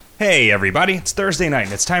Hey everybody, it's Thursday night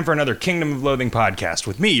and it's time for another Kingdom of Loathing podcast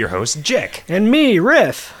with me, your host, Jick. And me,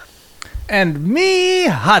 Riff. And me,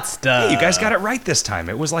 Hot Stuff. Hey, you guys got it right this time.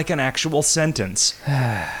 It was like an actual sentence.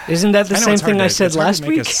 Isn't that the same thing I said last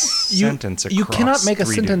week? You cannot make a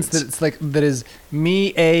sentence that is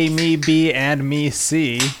me A, me B, and me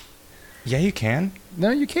C. Yeah, you can.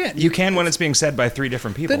 No, you can't. You can when it's being said by three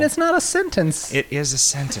different people. Then it's not a sentence. It is a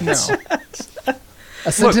sentence. No.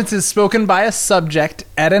 A sentence is spoken by a subject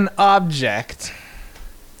at an object.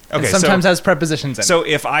 Okay, and sometimes has prepositions in it. So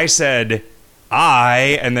if I said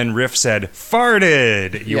I and then Riff said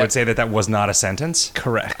farted, you would say that was not a sentence?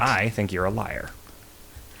 Correct. I think you're a liar.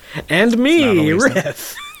 And me,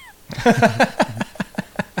 Riff.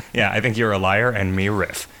 Yeah, I think you're a liar and me,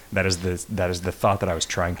 Riff. That is the thought that I was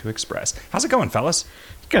trying to express. How's it going, fellas?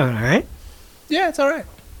 Going all right. Yeah, it's all right.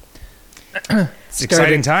 It's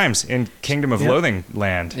exciting times in Kingdom of Loathing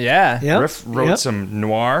land. Yeah. Yep. Riff wrote some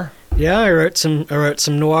noir. Yeah, I wrote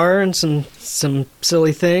some noir and some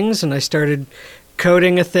silly things, and I started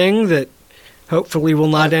coding a thing that hopefully will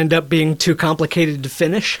not end up being too complicated to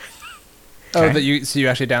finish. Okay. So you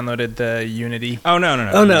actually downloaded the Unity? Oh no!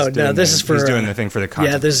 Oh no! This is for he's doing the thing for the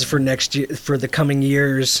content. Yeah, this is for next year, for the coming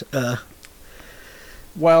years.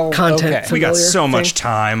 Well, content. Okay. We got so much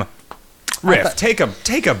time. Riff, take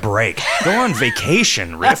a break. Go on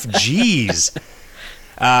vacation, Riff. Jeez.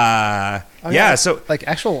 So like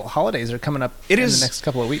actual holidays are coming up in the next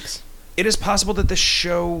couple of weeks. It is possible that the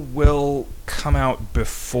show will come out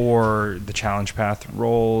before the challenge path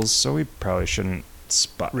rolls, so we probably shouldn't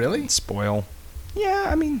spoil. Yeah,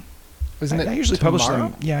 I mean, I usually publish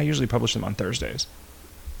them. Yeah, I usually publish them on Thursdays.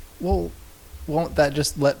 Well, won't that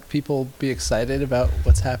just let people be excited about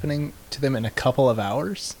what's happening to them in a couple of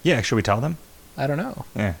hours? Yeah, should we tell them? I don't know.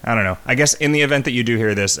 Yeah, I don't know. I guess in the event that you do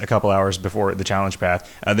hear this a couple hours before the challenge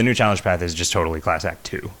path, the new challenge path is just totally Class Act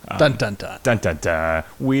 2. Dun, dun, dun. Dun, dun, dun.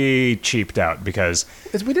 We cheaped out because...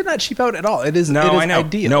 We did not cheap out at all. It is I know.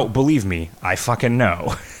 Ideal. No, believe me, I fucking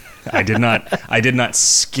know. I did not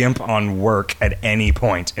skimp on work at any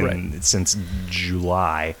point since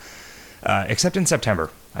July, except in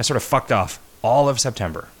September. I sort of fucked off all of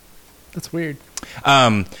September. That's weird.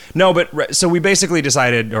 So we basically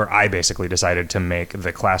decided, or I basically decided, to make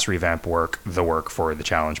the class revamp work for the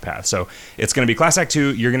challenge path. So it's going to be Class Act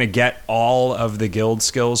 2. You're going to get all of the guild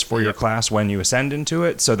skills for your class when you ascend into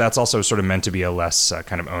it. So that's also sort of meant to be a less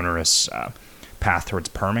kind of onerous path towards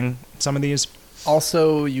perming some of these.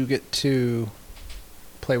 Also, you get to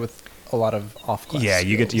play with a lot of off-class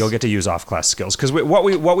skills. You'll get to use off-class skills, because what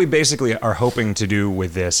we basically are hoping to do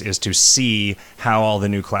with this is to see how all the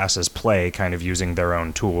new classes play, kind of using their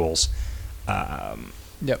own tools.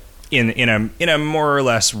 In a more or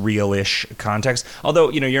less real-ish context. Although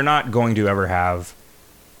you're not going to ever have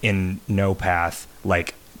in no path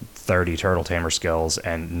like 30 turtle tamer skills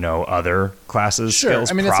and no other classes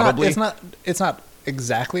skills. I mean, probably. It's not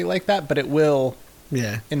exactly like that, but it will.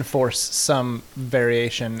 Yeah. Enforce some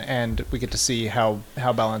variation, and we get to see how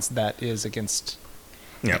balanced that is against.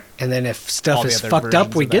 Yeah. And then if stuff is fucked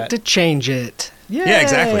up, we get to change it. Yay! Yeah,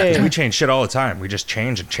 exactly. Because we change shit all the time. We just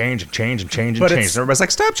change and change and change and change and change. And everybody's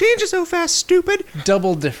like, "Stop changing so fast, stupid!"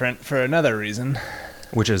 Double different for another reason,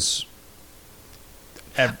 which is.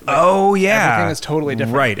 Everything is totally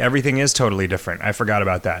different. Right, everything is totally different. I forgot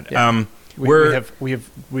about that. Yeah. We've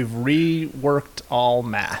reworked all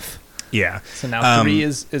math. Yeah. So now 3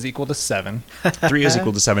 is equal to 7. 3 is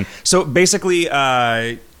equal to 7. So basically,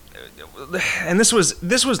 and this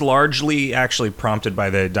was largely actually prompted by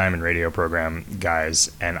the Diamond Radio program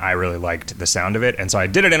guys, and I really liked the sound of it, and so I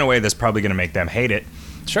did it in a way that's probably going to make them hate it.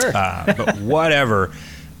 Sure. But whatever.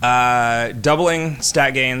 Doubling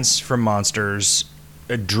stat gains from monsters,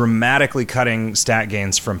 dramatically cutting stat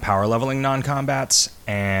gains from power leveling non-combats,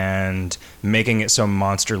 and making it so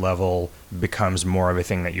monster level becomes more of a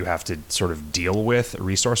thing that you have to sort of deal with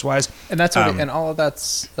resource-wise. And that's and all of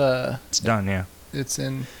that's it's done, yeah. It's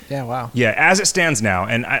in, yeah, wow. Yeah, as it stands now,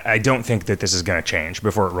 and I don't think that this is going to change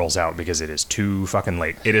before it rolls out, because it is too fucking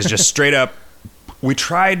late. It is just straight up. We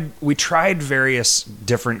tried various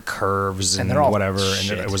different curves and whatever,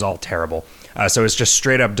 shit. And it was all terrible. So it's just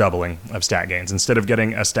straight up doubling of stat gains. Instead of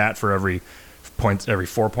getting a stat for every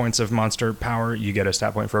 4 points of monster power, you get a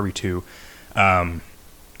stat point for every 2.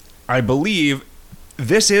 I believe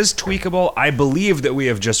this is tweakable. I believe that we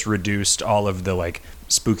have just reduced all of the like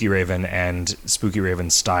Spooky Raven and Spooky Raven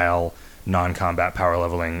style non-combat power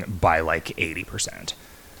leveling by like 80%.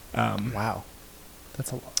 Wow,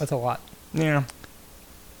 that's a lot. Yeah.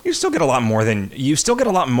 You still get a lot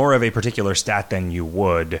more of a particular stat than you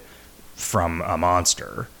would from a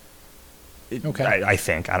monster. Okay. I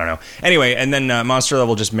think. I don't know. Anyway, and then monster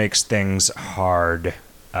level just makes things hard.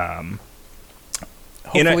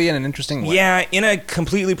 Hopefully in an interesting way. Yeah, in a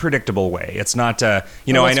completely predictable way. It's not, I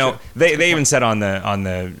know true. they even said on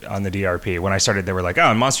the DRP when I started, they were like,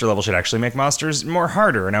 "Oh, monster level should actually make monsters more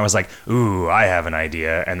harder," and I was like, "Ooh, I have an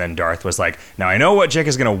idea." And then Darth was like, "Now I know what Jake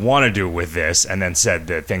is gonna want to do with this," and then said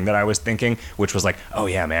the thing that I was thinking, which was like, "Oh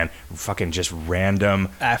yeah, man, fucking just random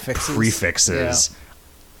Affixes. prefixes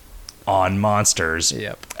on monsters."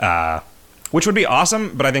 Yep. Which would be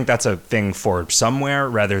awesome, but I think that's a thing for somewhere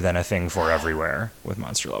rather than a thing for everywhere with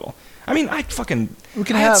monster level. I mean, I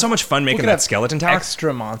had so much fun making that skeleton tower.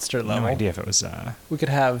 Extra monster level. No idea if it was. We could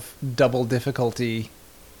have double difficulty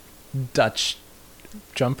Dutch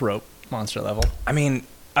jump rope monster level. I mean,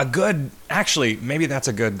 maybe that's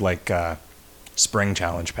a good spring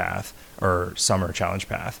challenge path or summer challenge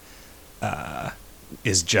path.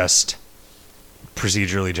 Is just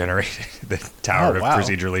procedurally generated, the tower of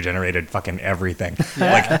procedurally generated fucking everything.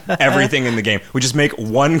 Like everything in the game. We just make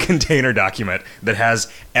one container document that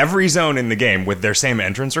has every zone in the game with their same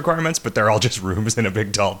entrance requirements, but they're all just rooms in a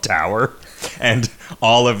big tall tower. And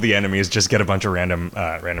all of the enemies just get a bunch of random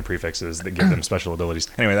prefixes that give them special abilities.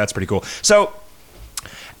 Anyway, that's pretty cool. So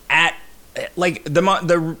at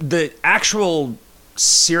the actual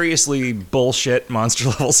seriously bullshit monster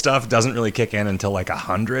level stuff doesn't really kick in until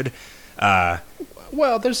 100.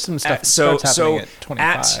 Well, there's some stuff starts happening at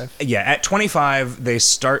 25. At 25, they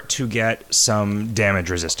start to get some damage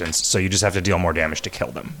resistance, so you just have to deal more damage to kill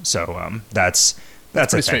them. So that's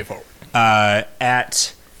pretty straightforward.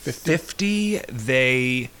 At 50,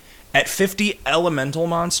 elemental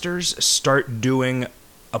monsters start doing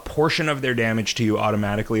a portion of their damage to you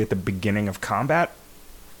automatically at the beginning of combat,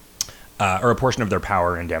 or a portion of their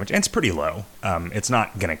power and damage. And it's pretty low. It's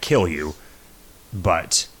not going to kill you,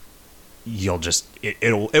 but you'll just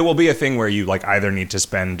it will be a thing where you either need to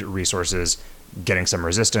spend resources getting some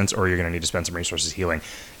resistance, or you're going to need to spend some resources healing.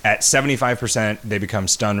 At 75%, they become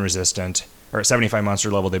stun resistant, or at 75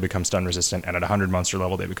 monster level, they become stun resistant, and at 100 monster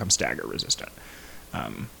level, they become stagger resistant,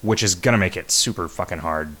 which is going to make it super fucking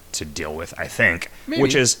hard to deal with, I think. Maybe.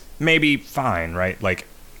 Which is maybe fine, right?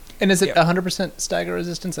 And is it 100% stagger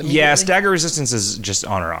resistance? Yeah, stagger resistance is just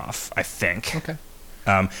on or off, I think. Okay.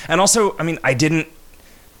 And also, I mean, I didn't.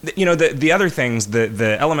 The other things,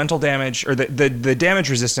 the elemental damage or the damage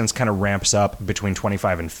resistance kind of ramps up between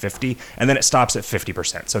 25 and 50, and then it stops at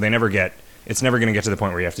 50%. So it's never going to get to the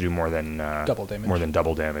point where you have to do more than double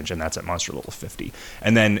damage, and that's at monster level 50.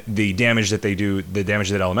 And then the damage that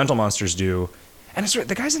elemental monsters do, and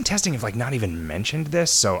the guys in testing have not even mentioned this,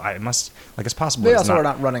 so I must it's possible. They also are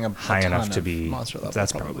not running a high ton enough to of be monster level.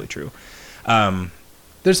 That's probably true.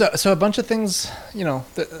 There's a bunch of things.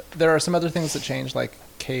 There are some other things that change, like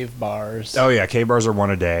cave bars. Oh yeah, cave bars are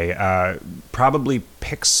one a day. Probably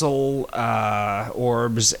pixel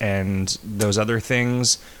orbs and those other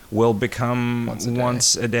things will become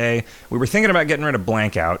once a day. We were thinking about getting rid of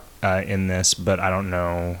blank out in this, but I don't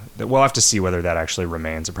know. We'll have to see whether that actually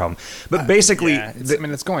remains a problem. But basically,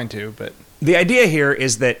 it's going to. But the idea here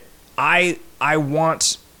is that I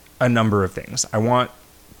want a number of things. I want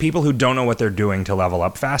people who don't know what they're doing to level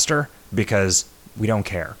up faster, because we don't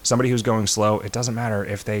care. Somebody who's going slow, it doesn't matter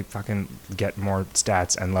if they fucking get more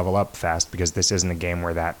stats and level up fast, because this isn't a game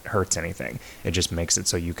where that hurts anything. It just makes it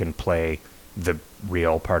so you can play the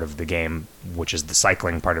real part of the game, which is the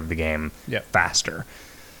cycling part of the game, faster.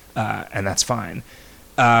 And that's fine.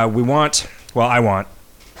 I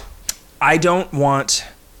don't want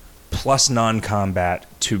plus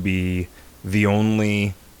non-combat to be the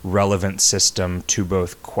only relevant system to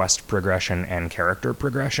both quest progression and character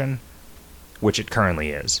progression, which it currently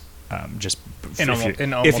is.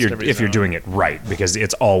 If you're doing it right, because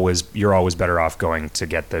you're always better off going to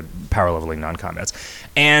get the power leveling non-combats.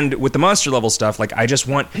 And with the monster level stuff,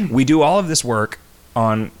 we do all of this work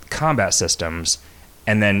on combat systems,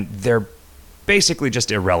 and then they're basically just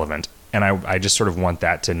irrelevant. And I just sort of want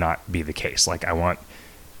that to not be the case. I want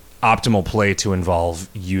optimal play to involve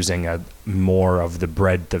using more of the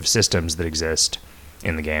breadth of systems that exist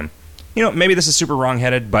in the game. Maybe this is super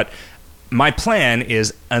wrong-headed, but my plan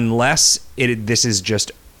is, unless this is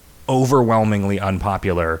just overwhelmingly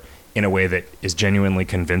unpopular in a way that is genuinely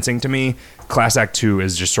convincing to me, Class Act 2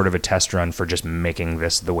 is just sort of a test run for just making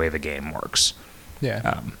this the way the game works.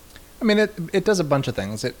 Yeah. I mean, it does a bunch of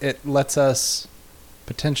things. It lets us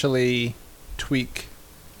potentially tweak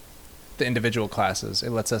the individual classes.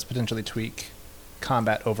 It lets us potentially tweak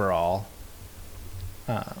combat overall.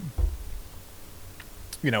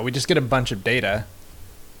 We just get a bunch of data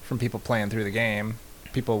from people playing through the game,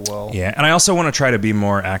 people will. Yeah, and I also want to try to be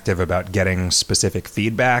more active about getting specific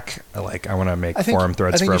feedback. Like, I want to make forum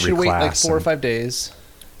threads for every class. I think you should wait like 4 or 5 days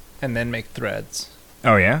and then make threads.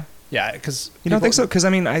 Oh, yeah? Yeah, because... You don't think so? Because, I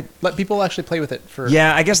mean, let people actually play with it for...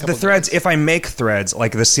 Yeah, I guess the threads, if I make threads,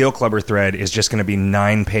 like the Seal Clubber thread is just going to be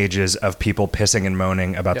 9 pages of people pissing and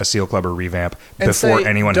moaning about the Seal Clubber revamp before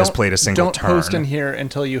anyone has played a single turn. Don't post in here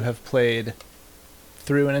until you have played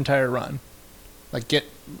through an entire run. Like,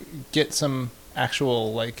 get some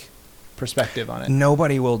actual, like, perspective on it.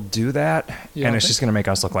 Nobody will do that, and it's just going to make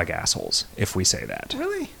us look like assholes if we say that.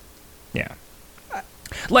 Really? Yeah.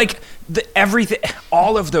 Like everything,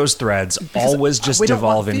 all of those threads always just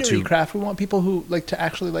devolve into craft. We want people who like to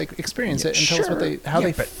actually like experience it and tell us what how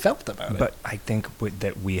they felt about it. But I think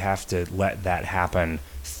that we have to let that happen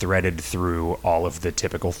threaded through all of the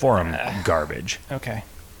typical forum garbage. Okay.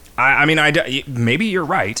 I mean, maybe you're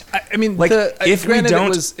right. I mean, like if we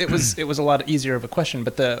don't, it was a lot easier of a question,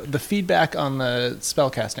 but the feedback on the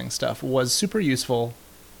spellcasting stuff was super useful,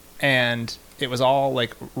 and it was all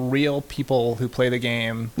like real people who play the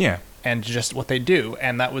game, and just what they do,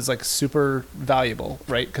 and that was like super valuable,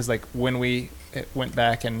 right? Because like when we went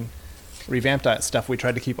back and revamped that stuff, we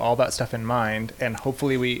tried to keep all that stuff in mind, and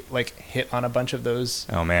hopefully we like hit on a bunch of those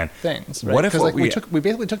things. Right? What if like we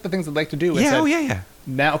basically took the things I'd like to do and said,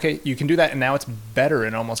 now you can do that, and now it's better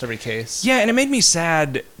in almost every case. Yeah, and it made me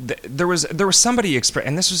sad. There was somebody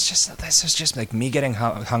and this was just like me getting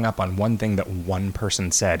hung up on one thing that one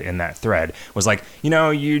person said in that thread was like,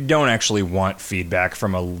 you don't actually want feedback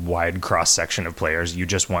from a wide cross section of players. You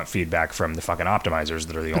just want feedback from the fucking optimizers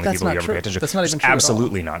that are the only people you ever pay attention to. That's not even true.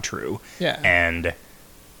 Absolutely not true. Yeah, and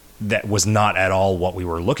that was not at all what we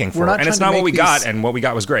were looking for, and it's not what we got. And what we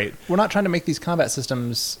got was great. We're not trying to make these combat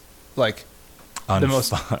systems like the most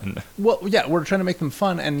fun. Well, yeah, we're trying to make them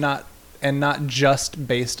fun and not just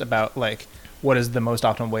based about like what is the most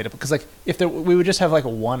optimal way to, because like we would just have like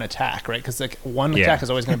one attack, right? Because like one attack is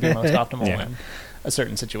always going to be most optimal in a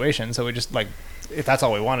certain situation. So we just like, if that's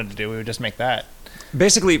all we wanted to do, we would just make that.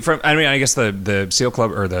 Basically, I guess the Seal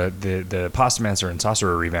Club or the Postomancer and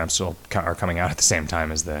Sorcerer revamps are coming out at the same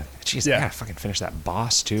time as the. Jesus, I gotta fucking finish that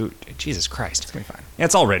boss too. Jesus Christ, it's gonna be fine. Yeah,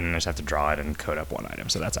 it's all written. I just have to draw it and code up one item,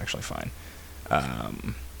 so that's actually fine.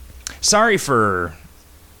 Sorry for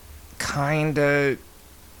kind of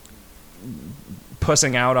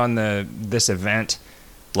pussing out on this event.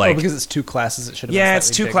 Like, because it's 2 classes, it should have been it's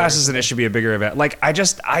 2 classes and it should be a bigger event. Like, I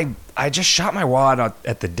just shot my wad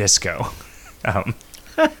at the disco. I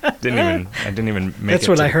didn't even make That's it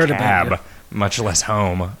what to I the heard cab, about you. much less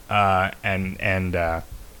home. I don't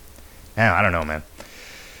know, man.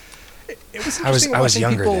 It was interesting. I was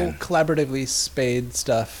younger people then. Collaboratively spade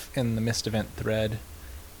stuff in the Mist event thread,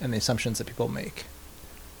 and the assumptions that people make.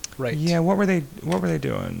 Right. Yeah. What were they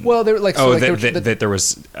doing? Well, they were like, that there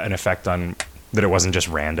was an effect on that. It wasn't just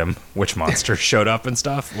random which monster showed up and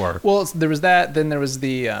stuff. Or there was that. Then there was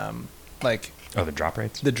the the drop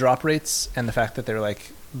rates. The drop rates and the fact that they're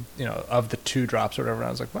like, of the 2 drops or whatever. And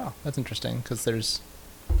I was like, wow, that's interesting, because there's.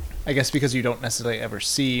 I guess because you don't necessarily ever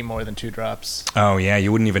see more than 2 drops. Oh, yeah,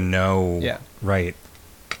 you wouldn't even know. Yeah. Right.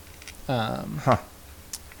 And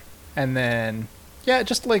then,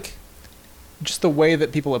 just the way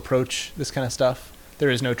that people approach this kind of stuff.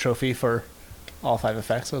 There is no trophy for all 5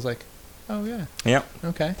 effects. So I was like, oh, yeah. Yep.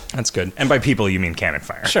 Okay. That's good. And by people, you mean Cannon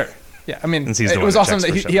Fire. Sure. Yeah, I mean, it was awesome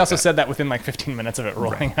that he also said that within like 15 minutes of it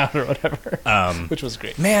rolling out or whatever, which was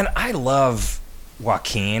great. Man, I love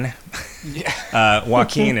Joaquin.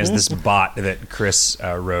 Joaquin is this bot that Chris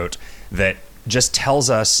wrote that just tells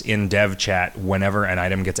us in dev chat whenever an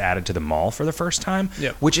item gets added to the mall for the first time,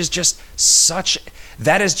 which is just such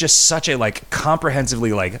a like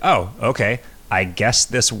comprehensively like, oh, okay, I guess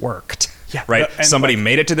this worked. Yeah, right. Somebody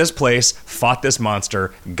made it to this place, fought this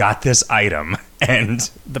monster, got this item, and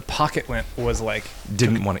the pocket lint was like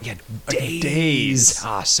didn't want to. Yeah, days.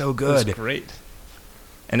 So good. It was great.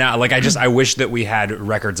 And now, like, I wish that we had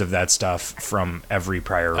records of that stuff from every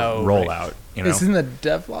prior rollout. Right. Is it in the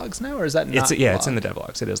dev logs now, or is that not? It's in the dev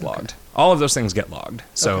logs. It is logged. All of those things get logged.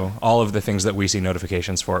 So all of the things that we see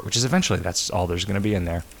notifications for, which is eventually that's all there's going to be in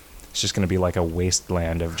there. It's just going to be like a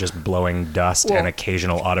wasteland of just blowing dust and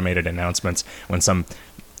occasional automated announcements when some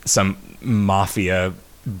mafia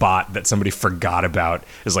bot that somebody forgot about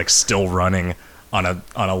is like still running on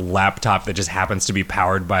a laptop that just happens to be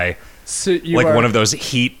powered by one of those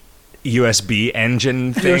heat USB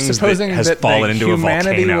engine things that has fallen into a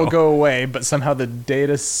volcano. Humanity will go away, but somehow the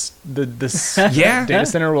data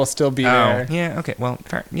center will still be there. Yeah. Okay. Well,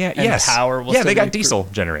 fair. Yeah. And yes. Power will yeah. still They got be diesel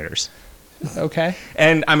generators. Okay.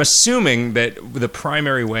 And I'm assuming that the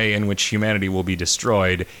primary way in which humanity will be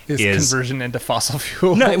destroyed is conversion into fossil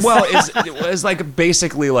fuels. No, well, is like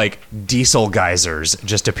basically like diesel geysers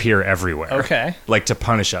just appear everywhere. Okay. Like to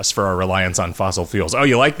punish us for our reliance on fossil fuels. Oh,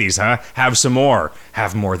 you like these, huh? Have some more.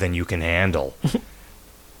 Have more than you can handle.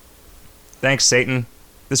 Thanks, Satan.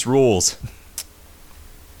 This rules.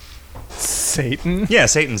 Satan? Yeah,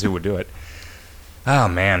 Satan's who would do it. Oh,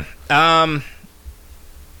 man.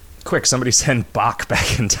 Quick, somebody send Bach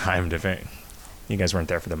back in time to... You guys weren't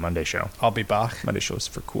there for the Monday show. I'll be Bach. Monday show is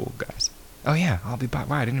for cool guys. Oh, yeah, I'll be Bach.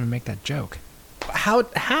 Wow, I didn't even make that joke. How?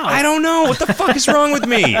 I don't know. What the fuck is wrong with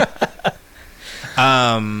me?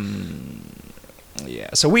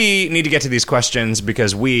 Yeah, so we need to get to these questions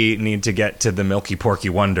because we need to get to the Milky Porky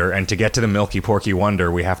Wonder. And to get to the Milky Porky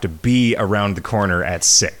Wonder, we have to be around the corner at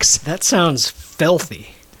 6. That sounds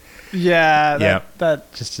filthy. Yeah,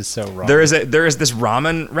 that just is so wrong. There is this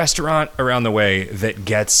ramen restaurant around the way that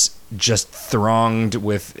gets just thronged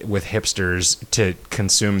with hipsters to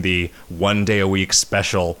consume the 1 day a week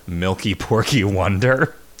special Milky Porky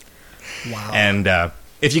Wonder. Wow. And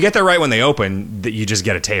if you get there right when they open, you just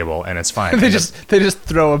get a table and it's fine. they just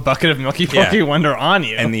throw a bucket of Milky Porky Wonder on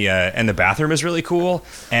you. And the bathroom is really cool.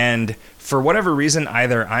 And for whatever reason,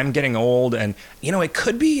 either I'm getting old, and it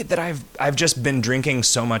could be that I've just been drinking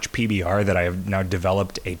so much PBR that I have now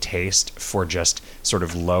developed a taste for just sort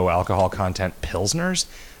of low alcohol content pilsners.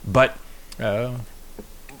 But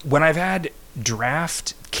when I've had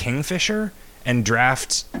Draft Kingfisher and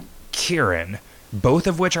Draft Kirin, both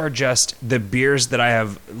of which are just the beers that I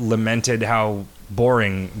have lamented how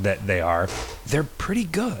boring that they are, they're pretty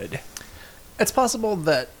good. It's possible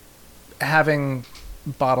that having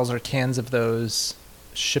bottles or cans of those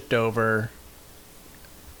shipped over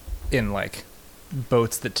in like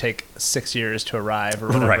boats that take 6 years to arrive or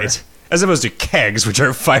whatever. Right. As opposed to kegs, which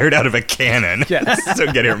are fired out of a cannon. Yes.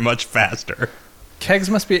 So get here much faster. Kegs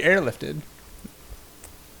must be airlifted.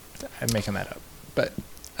 I'm making that up.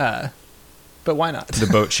 But why not? The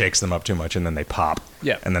boat shakes them up too much and then they pop.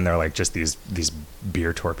 Yeah. And then they're like just these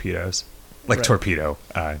beer torpedoes. Like right. Torpedo.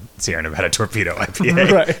 Sierra Nevada Torpedo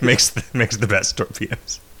IPA. Right. Makes the best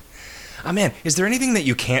torpedoes. Oh man, is there anything that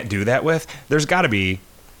you can't do that with? There's gotta be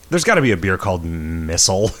a beer called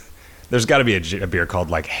Missile. There's gotta be a beer called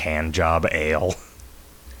like Hand Job Ale.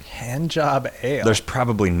 Hand Job Ale. There's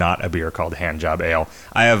probably not a beer called Hand Job Ale.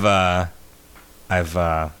 I've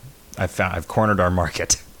cornered our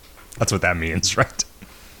market. That's what that means, right?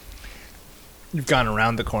 You've gone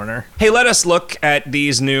around the corner. Hey, let us look at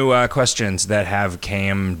these new questions that have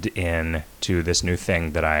camed in to this new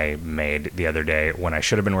thing that I made the other day when I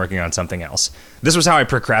should have been working on something else. This was how I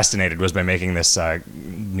procrastinated, was by making this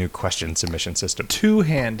new question submission system.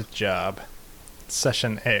 Two-hand job.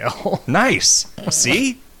 Session Ale. Nice.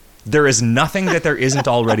 See? There is nothing that there isn't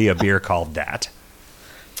already a beer called that.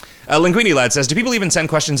 Linguini Lad says, do people even send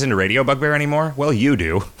questions into Radio Bugbear anymore? Well, you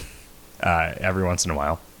do. Every once in a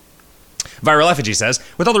while. Viral Effigy says,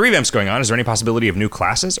 with all the revamps going on, is there any possibility of new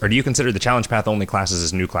classes? Or do you consider the challenge path only classes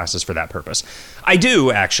as new classes for that purpose? I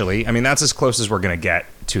do, actually. I mean, that's as close as we're going to get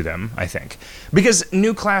to them, I think. Because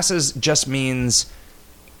new classes just means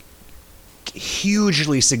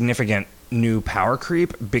hugely significant new power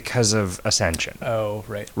creep because of Ascension. Oh,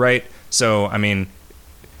 right. Right? So, I mean,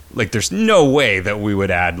 like, there's no way that we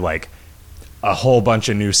would add, like, a whole bunch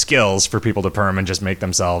of new skills for people to perm and just make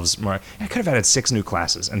themselves more... I could have added 6 new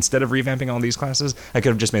classes. Instead of revamping all these classes, I could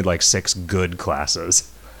have just made, like, 6 good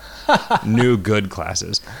classes. New good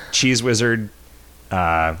classes. Cheese Wizard,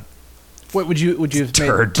 What would you have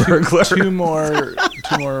Turd made? Burglar. Two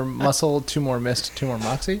more muscle, 2 more mist, 2 more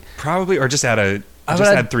moxie? Probably, or just add add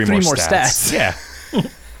 3 3 more more stats. stats. Yeah.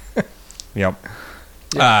 Yep.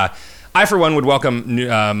 Yeah. I, for one, would welcome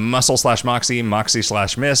muscle/moxie,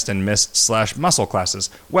 moxie/mist, and mist/muscle classes.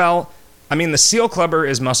 Well, I mean, the seal clubber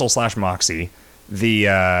is muscle/moxie, the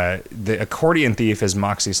accordion thief is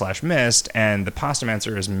moxie/mist, and the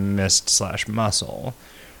pastamancer is mist/muscle,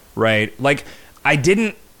 right? Like, I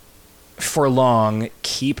didn't for long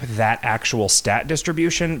keep that actual stat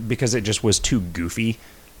distribution because it just was too goofy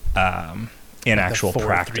in Like actual the 4,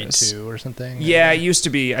 practice. 3, 2 or something. Yeah, it used to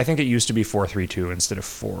be. I think it used to be 4-3-2 instead of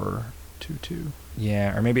 4-2-2.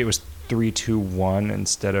 Yeah, or maybe it was 3-2-1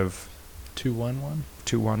 instead of 2-1-1.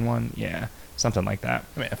 2-1-1. Yeah, something like that.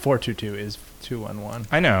 I mean, 4-2-2 is 2-1-1.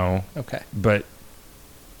 I know, Okay, but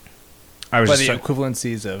I was but just the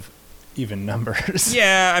equivalencies of even numbers.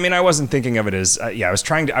 yeah. I mean, I wasn't thinking of it as I was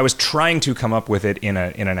trying to come up with it in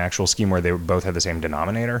an actual scheme where they both had the same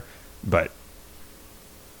denominator, but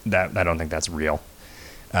that I don't think that's real.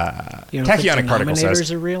 You don't think Tachyonic particle denominators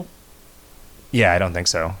says, are real? yeah, I don't think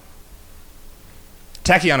so.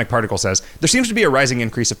 Tachyonic Particle says, there seems to be a rising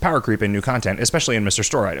increase of power creep in new content, especially in Mr.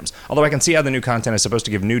 Store items. Although I can see how the new content is supposed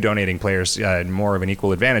to give new donating players more of an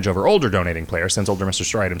equal advantage over older donating players, since older Mr.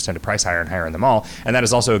 Store items tend to price higher and higher in the mall, and that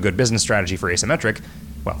is also a good business strategy for asymmetric.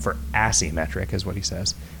 Well, for asymmetric is what he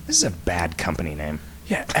says. This is a bad company name.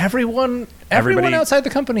 Yeah, everyone outside the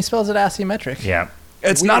company spells it asymmetric. Yeah.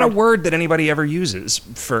 It's not a word that anybody ever uses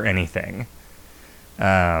for anything.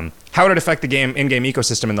 How would it affect the in-game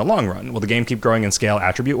ecosystem in the long run? Will the game keep growing in scale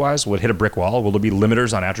attribute-wise? Will it hit a brick wall? Will there be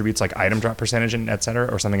limiters on attributes like item drop percentage, and et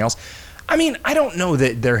cetera, or something else? I mean, I don't know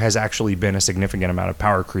that there has actually been a significant amount of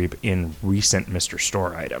power creep in recent Mr.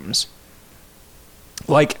 Store items.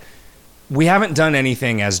 Like, we haven't done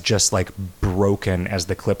anything as just, like, broken as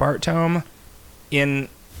the clip art tome and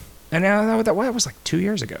that was like 2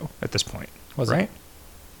 years ago at this point. Was right? It?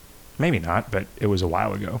 Maybe not, but it was a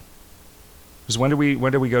while ago. When did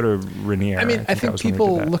we go to Rainier? I mean, I think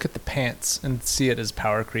people look at the pants and see it as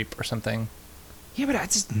power creep or something. Yeah, but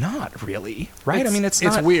it's not really, right?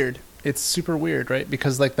 It's weird. It's super weird, right?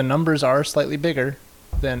 Because like the numbers are slightly bigger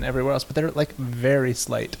than everywhere else, but they're like very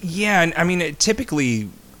slight. Yeah, and I mean, it typically,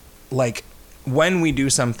 like, when we do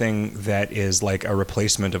something that is like a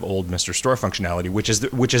replacement of old Mr. Store functionality,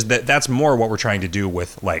 that's more what we're trying to do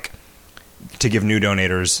with, like, to give new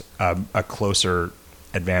donators a closer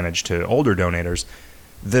advantage to older donators.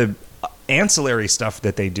 The ancillary stuff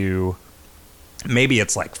that they do, maybe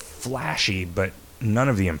it's like flashy, but none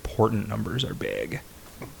of the important numbers are big.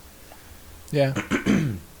 Yeah.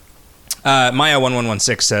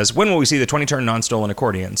 Maya1116 says, when will we see the 20-turn non-stolen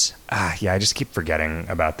accordions? Yeah, I just keep forgetting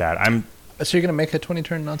about that. So you're going to make a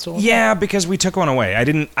 20-turn non-stolen? Yeah, because we took one away. I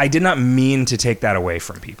did not mean to take that away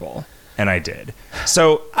from people, and I did.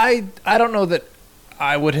 So I don't know that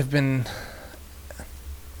I would have been...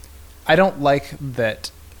 I don't like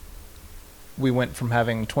that we went from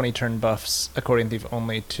having 20-turn buffs accordion thief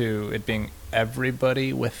only to it being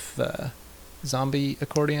everybody with the zombie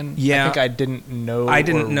accordion. Yeah. I think I didn't know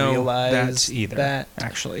realize that either, that.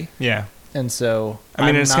 actually. Yeah. And so I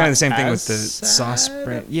mean, it's kind of the same thing as with the sauce sad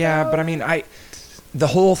brand. Yeah, but I mean, the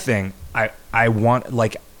whole thing, I want,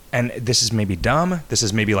 like, and this is maybe dumb, this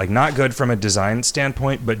is maybe like not good from a design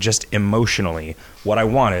standpoint, but just emotionally, what I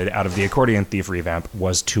wanted out of the Accordion Thief revamp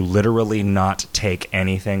was to literally not take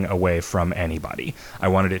anything away from anybody. I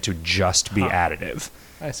wanted it to just be additive.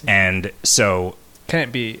 I see. And so... Can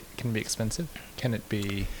it be expensive? Can it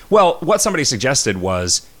be... Well, what somebody suggested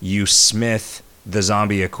was you smith the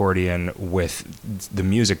zombie accordion with the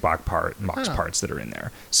music box parts that are in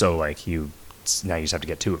there. So, like, now you just have to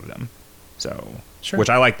get 2 of them. So... Sure.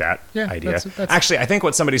 Which I like that idea. That's Actually, I think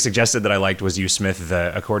what somebody suggested that I liked was you smith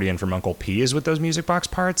the accordion from Uncle P's with those music box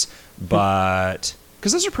parts, but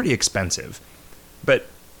because those are pretty expensive. But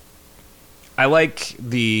I like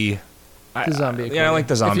the zombie accordion. Yeah, I like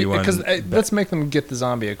the zombie one. Because let's make them get the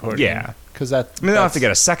zombie accordion. Yeah, because they'll have to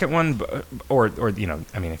get a second one, or you know,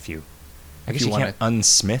 I mean, I guess you can't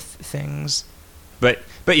unsmith things. But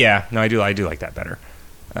yeah, no, I do like that better.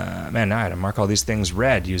 Man, now I had to mark all these things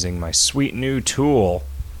red using my sweet new tool.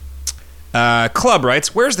 Club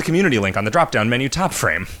writes, where's the community link on the drop-down menu top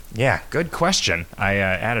frame? Yeah, good question. I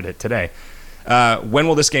added it today. When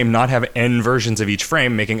will this game not have N versions of each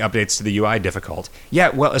frame, making updates to the UI difficult?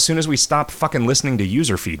 Yeah, well, as soon as we stop fucking listening to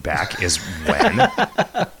user feedback is when.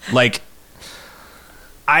 Like...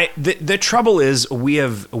 The trouble is we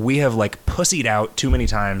have like pussied out too many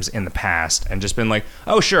times in the past and just been like,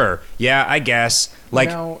 oh sure, yeah, I guess. Like,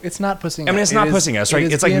 no, it's not pussing. I mean, it's not pussing us, right?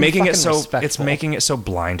 It's like making it so respectful. It's making it so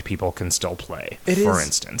blind people can still play. For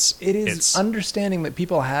instance, it's understanding that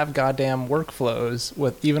people have goddamn workflows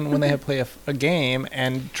with even when they have play a game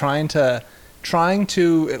and trying to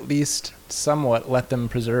at least somewhat let them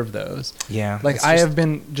preserve those. Yeah, like I have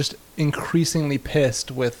been just increasingly pissed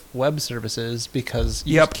with web services because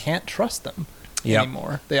you just can't trust them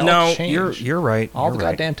anymore. They all change. You're right. All the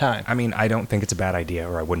goddamn time. I mean, I don't think it's a bad idea,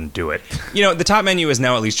 or I wouldn't do it. You know, the top menu is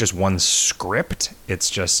now at least just one script. It's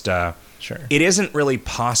just sure. It isn't really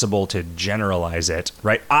possible to generalize it,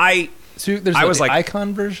 right? So there's the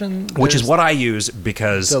icon version, which is what I use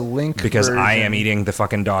because the link version. I am eating the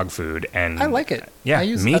fucking dog food, and I like it. Yeah,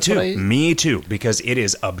 me too, because it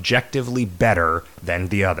is objectively better than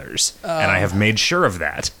the others, and I have made sure of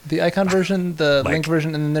that. The icon version, the link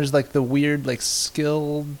version, and then there's like the weird like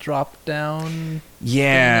skill drop down.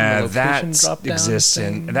 Yeah, that exists,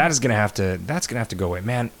 and that's gonna have to go away.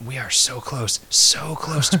 Man, we are so close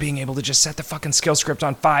to being able to just set the fucking skill script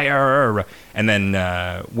on fire, and then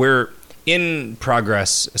we're in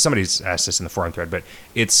progress. Somebody's asked this in the forum thread, but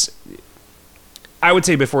I would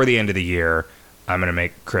say before the end of the year, I'm going to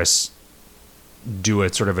make Chris do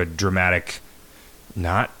a sort of a dramatic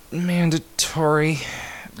Not mandatory,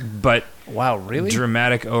 but Wow, really?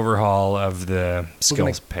 dramatic overhaul of the We're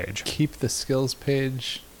gonna skills page. Keep the skills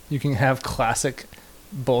page. You can have classic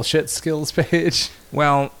bullshit skills page.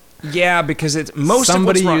 Well, yeah, because it's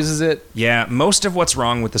Somebody of what's uses it. Yeah, most of what's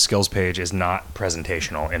wrong with the skills page is not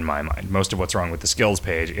presentational in my mind. Most of what's wrong with the skills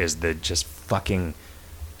page is the just fucking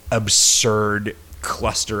absurd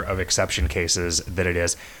cluster of exception cases that it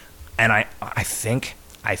is. And I think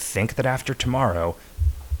that after tomorrow,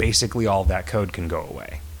 basically all that code can go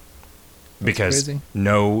away. Because crazy.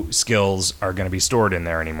 no skills are going to be stored in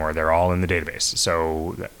there anymore. They're all in the database.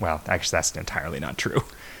 So, well, actually, that's entirely not true.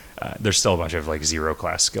 There's still a bunch of like zero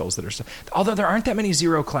class skills that are still, although there aren't that many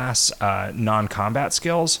zero class non-combat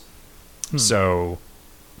skills. So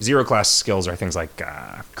zero class skills are things like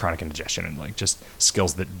chronic indigestion and like just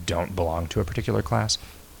skills that don't belong to a particular class.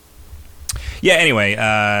 Yeah, anyway,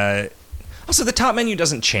 also the top menu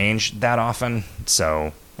doesn't change that often,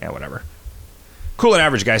 so yeah, whatever. Cool and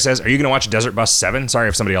Average Guy says, are you going to watch Desert Bus 7? Sorry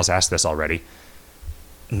if somebody else asked this already.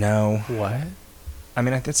 No. What? I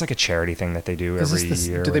mean, it's like a charity thing that they do every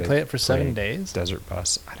year. Do they play it for 7 days? Desert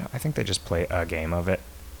Bus. I think they just play a game of it.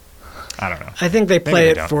 I don't know. I think they play Maybe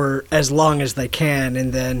it they don't. for as long as they can,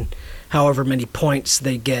 and then however many points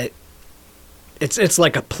they get. It's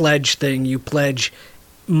like a pledge thing. You pledge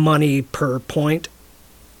money per point.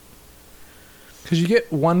 Because you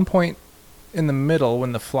get 1 point in the middle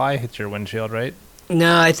when the fly hits your windshield, right?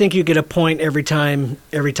 No, I think you get a point every time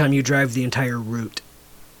you drive the entire route.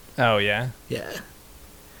 Oh, yeah? Yeah.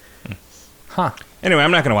 Huh. Anyway,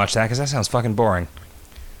 I'm not going to watch that because that sounds fucking boring.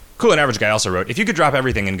 Cool and Average Guy also wrote, if you could drop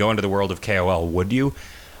everything and go into the world of KoL, would you?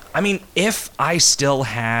 I mean, if I still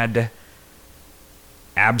had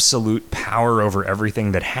absolute power over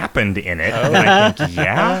everything that happened in it, then I think,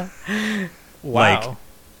 yeah. Wow.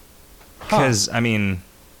 Because, I mean,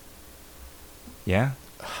 yeah.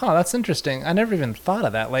 Huh, that's interesting. I never even thought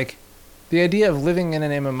of that. Like, the idea of living in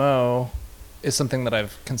an MMO is something that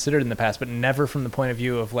I've considered in the past, but never from the point of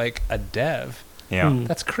view of, like, a dev. Yeah.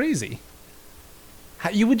 That's crazy.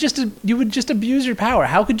 You would just abuse your power.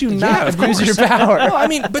 How could you not of abuse course. your power? No, I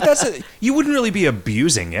mean, but you wouldn't really be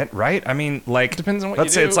abusing it, right? I mean, like, Depends on what let's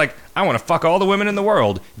you say do. it's like, I want to fuck all the women in the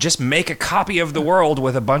world. Just make a copy of the world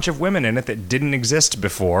with a bunch of women in it that didn't exist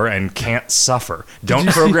before and can't suffer. Don't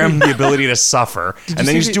program the ability to suffer, and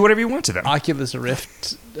then you just do whatever you want to them. Oculus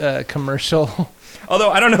Rift commercial. Although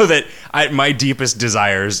I don't know that my deepest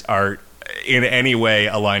desires are in any way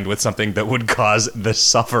aligned with something that would cause the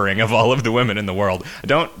suffering of all of the women in the world.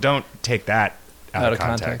 Don't take that out of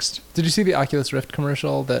context. Did you see the Oculus Rift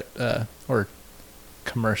commercial that, or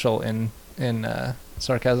commercial in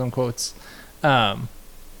sarcasm quotes,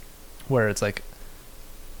 where it's like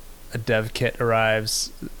a dev kit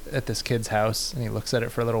arrives at this kid's house and he looks at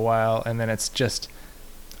it for a little while, and then it's just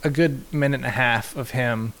a good minute and a half of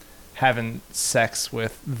him having sex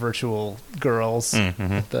with virtual girls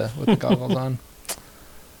with the goggles on.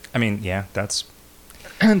 I mean, yeah, that's...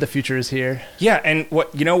 The future is here. Yeah, and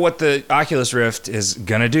what the Oculus Rift is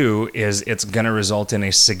going to do is it's going to result in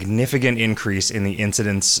a significant increase in the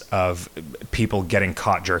incidence of people getting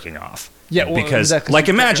caught jerking off. Yeah, well, because exactly. like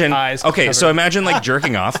You get your imagine, eyes okay, covered. so imagine like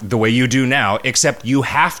jerking off the way you do now, except you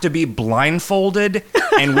have to be blindfolded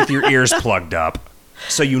and with your ears plugged up.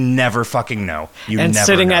 So you never fucking know. You And never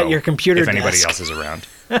sitting know at your computer if anybody desk. else is around.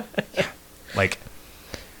 Yeah. Like,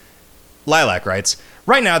 Lilac writes,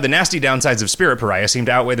 right now, the nasty downsides of Spirit Pariah seem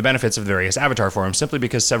to outweigh the benefits of the various avatar forms simply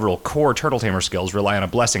because several core Turtle Tamer skills rely on a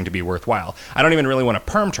blessing to be worthwhile. I don't even really want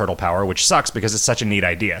to perm Turtle Power, which sucks because it's such a neat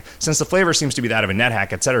idea. Since the flavor seems to be that of a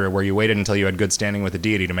NetHack, etc., where you waited until you had good standing with a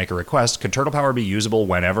deity to make a request, could Turtle Power be usable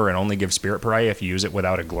whenever and only give Spirit Pariah if you use it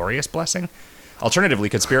without a glorious blessing? Alternatively,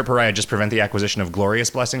 could Spirit Pariah just prevent the acquisition of glorious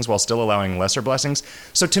blessings while still allowing lesser blessings?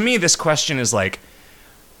 So to me, this question is like,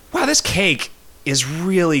 wow, this cake is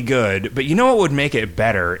really good, but you know what would make it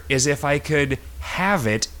better is if I could have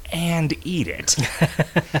it and eat it.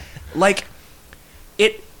 Like,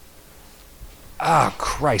 it... Ah,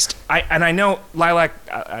 Christ. I know, Lilac,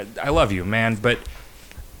 I love you, man, but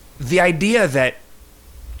the idea that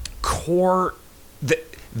core...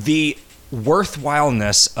 The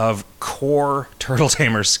worthwhileness of core Turtle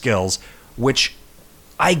Tamer skills, which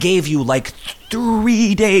I gave you like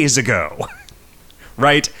 3 days ago,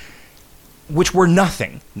 right? Which were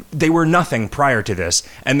nothing. They were nothing prior to this.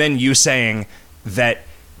 And then you saying that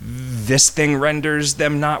this thing renders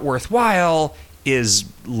them not worthwhile is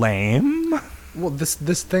lame. Well, this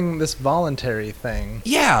voluntary thing.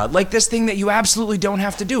 Yeah, like this thing that you absolutely don't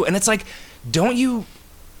have to do. And it's like, don't you...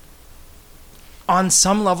 On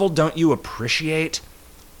some level, don't you appreciate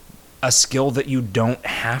a skill that you don't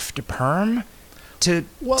have to perm? to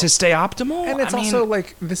stay optimal. And it's also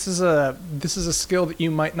like this is a skill that you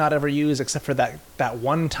might not ever use except for that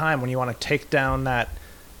one time when you want to take down that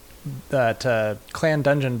clan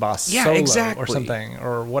dungeon boss solo exactly. or something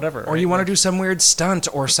or whatever. Or you want to do some weird stunt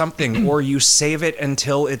or something, or you save it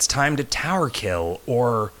until it's time to tower kill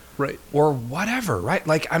or whatever, right?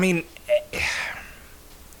 Like, I mean,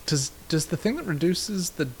 does the thing that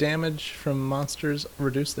reduces the damage from monsters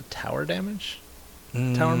reduce the tower damage?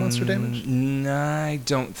 Tower monster damage? No, I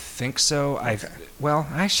don't think so. Okay.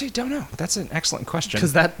 I actually don't know. That's an excellent question.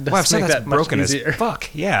 Because that does make that much easier. Fuck,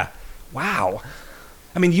 yeah. Wow.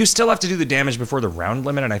 I mean, you still have to do the damage before the round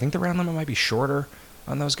limit, and I think the round limit might be shorter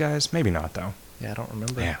on those guys. Maybe not, though. Yeah, I don't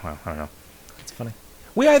remember. Yeah, well, I don't know. It's funny.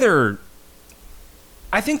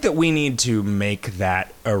 I think that we need to make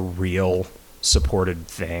that a real supported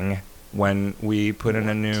thing when we put in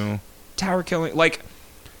a new tower killing. Like,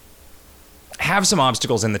 have some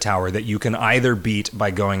obstacles in the tower that you can either beat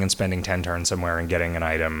by going and spending 10 turns somewhere and getting an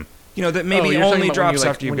item, that maybe only drops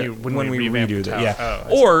after when we redo that. Yeah.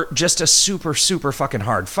 Or just a super, super fucking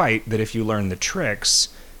hard fight that if you learn the tricks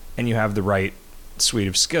and you have the right suite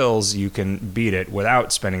of skills, you can beat it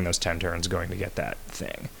without spending those 10 turns going to get that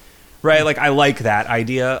thing. Right? Like, I like that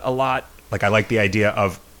idea a lot. Like, I like the idea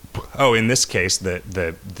of, in this case,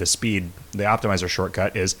 the speed, the optimizer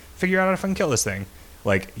shortcut is figure out how to fucking kill this thing.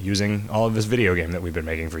 Like, using all of this video game that we've been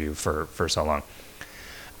making for you for so long.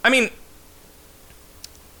 I mean,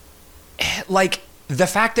 like, the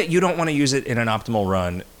fact that you don't want to use it in an optimal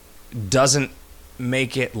run doesn't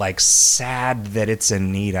make it, like, sad that it's a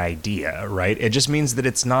neat idea, right? It just means that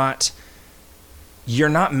it's not... You're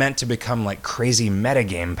not meant to become, like, crazy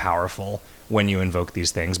metagame powerful when you invoke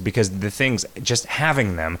these things, because the things, just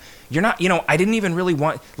having them, you're not, I didn't even really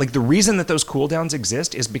want... Like, the reason that those cooldowns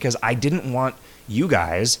exist is because I didn't want you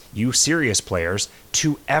guys, you serious players,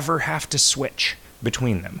 to ever have to switch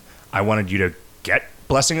between them. I wanted you to get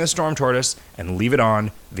Blessing of the Storm Tortoise and leave it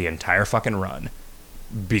on the entire fucking run,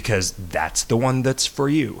 because that's the one that's for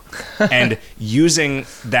you. And using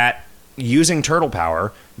turtle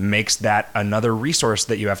power makes that another resource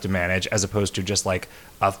that you have to manage, as opposed to just like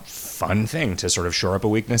a fun thing to sort of shore up a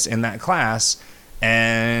weakness in that class.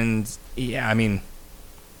 And yeah, I mean,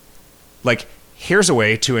 like, here's a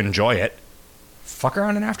way to enjoy it. Fuck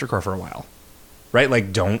around in Aftercore for a while, right?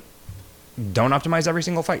 Like, don't optimize every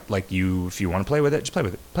single fight. Like, if you want to play with it, just play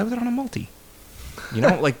with it. Play with it on a multi.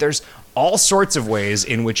 Like, there's all sorts of ways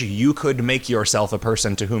in which you could make yourself a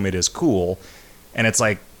person to whom it is cool. And it's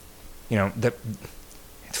like, the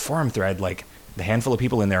forum thread, like, the handful of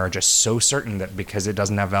people in there are just so certain that because it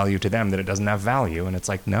doesn't have value to them, that it doesn't have value. And it's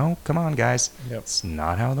like, no, come on, guys. Yep. It's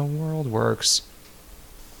not how the world works.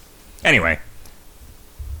 Anyway.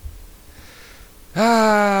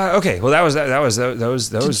 Okay. Well, that was those.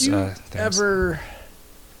 Did you things. ever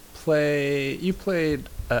play? You played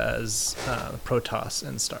as Protoss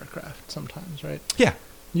in StarCraft sometimes, right? Yeah.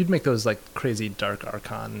 You'd make those like crazy Dark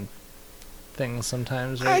Archon things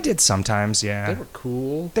sometimes, right? I did sometimes, yeah. They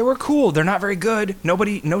were cool. They're not very good.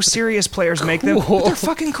 No serious players make them, but they're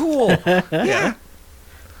fucking cool. Yeah.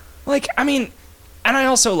 Like, I mean, and I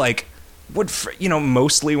also like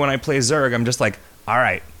mostly when I play Zerg, I'm just like, all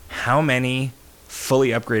right, how many fully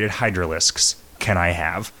upgraded Hydralisks can I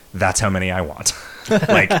have? That's how many I want.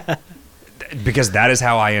 Like, because that is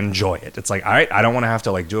how I enjoy it. It's like, all right, I don't want to have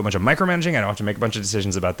to like do a bunch of micromanaging. I don't have to make a bunch of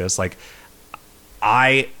decisions about this. Like,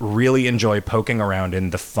 I really enjoy poking around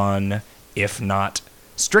in the fun, if not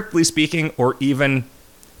strictly speaking, or even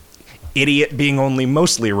idiot being only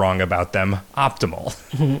mostly wrong about them, optimal.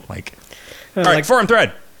 Like, all right, forum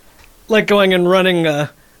thread. Like going and running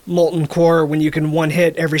a Molten Core when you can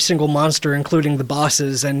one-hit every single monster, including the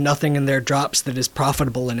bosses, and nothing in there drops that is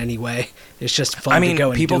profitable in any way. It's just fun to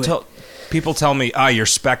go and do it. People tell me, you're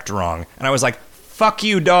spec'd wrong. And I was like, fuck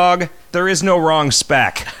you, dog. There is no wrong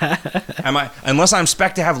spec. Unless I'm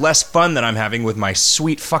spec to have less fun than I'm having with my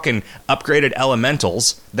sweet fucking upgraded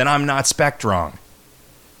elementals, then I'm not spec'd wrong.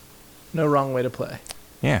 No wrong way to play.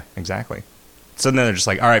 Yeah, exactly. So then they're just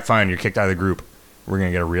like, all right, fine, you're kicked out of the group. We're going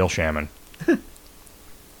to get a real shaman.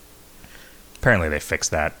 Apparently they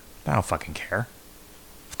fixed that. I don't fucking care.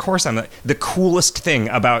 Of course the coolest thing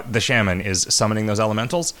about the shaman is summoning those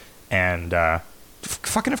elementals, and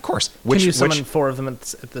fucking of course. Can you summon 4 of them at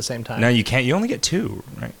the same time? No, you can't. You only get 2,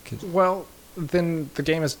 right? Well, then the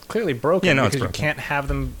game is clearly broken, because it's broken. You can't have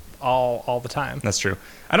them all the time. That's true.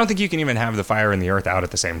 I don't think you can even have the fire and the earth out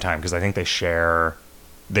at the same time, because I think they share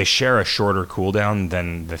a shorter cooldown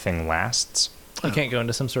than the thing lasts. You can't go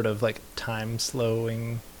into some sort of like time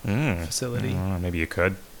slowing facility. Maybe you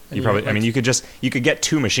could. You probably. I mean, you could get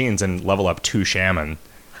 2 machines and level up 2 shaman.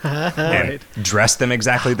 and dress them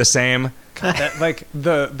exactly the same. God, like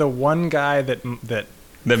the one guy that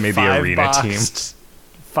made the arena team.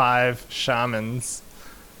 5 shamans.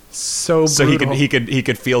 So brutal. he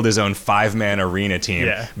could field his own 5-man arena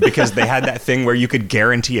team because they had that thing where you could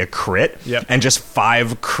guarantee a crit, and just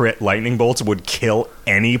 5 crit lightning bolts would kill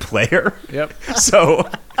any player. Yep. So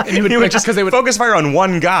and he would just focus fire on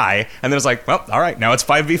one guy, and then it's like, well, all right, now it's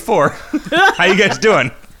 5v4. How you guys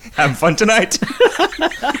doing? Having fun tonight?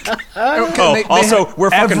 Also, we're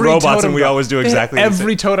fucking robots, and we always do exactly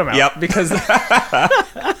every totem out. Yep. Because.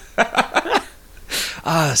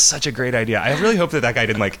 Such a great idea. I really hope that guy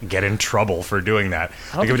didn't get in trouble for doing that.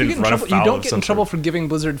 Like if didn't run afoul you don't get in trouble for giving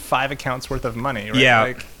Blizzard 5 accounts worth of money, right?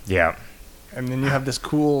 Yeah. Yeah. And then you have this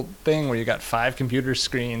cool thing where you got 5 computer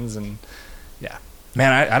screens and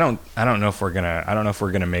Man, I don't know if we're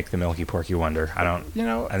gonna make the Milky Porky Wonder. I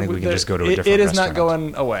think we can just go to a different restaurant. It is not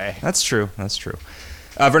going away. That's true.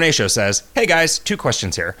 Vernacio says, "Hey guys, 2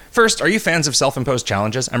 questions here. First, are you fans of self-imposed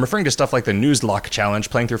challenges? I'm referring to stuff like the Nuzlocke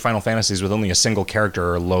challenge, playing through Final Fantasies with only a single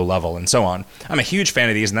character or low level, and so on. I'm a huge fan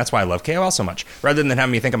of these, and that's why I love KoL so much. Rather than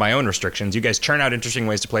having me think of my own restrictions, you guys churn out interesting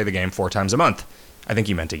ways to play the game 4 times a month." I think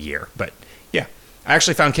you meant a year, but yeah. I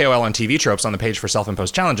actually found KoL on TV Tropes on the page for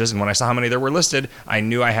self-imposed challenges, and when I saw how many there were listed, I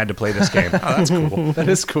knew I had to play this game. Oh, that's cool. That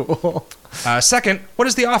is cool. Second, what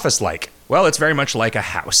is The Office like? Well, it's very much like a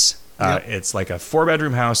house. It's like a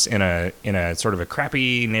 4-bedroom house in a sort of a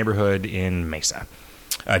crappy neighborhood in Mesa.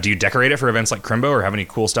 Do you decorate it for events like Crimbo or have any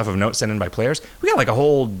cool stuff of note sent in by players? We got like a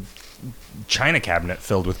whole china cabinet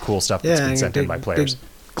filled with cool stuff that's been sent in by players. Big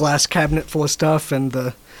glass cabinet full of stuff, and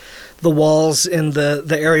the walls in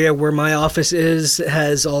the area where my office is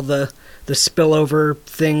has all the spillover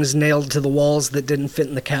things nailed to the walls that didn't fit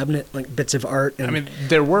in the cabinet, like bits of art. And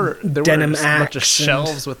there were denim a bunch of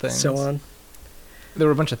shelves with things, so on. There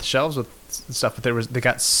were a bunch of shelves with stuff, but they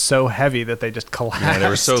got so heavy that they just collapsed. Yeah, they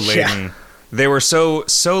were so laden. Yeah. They were so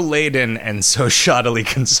laden and so shoddily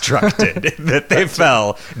constructed that they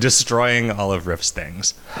fell, destroying all of Rift's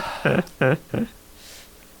things.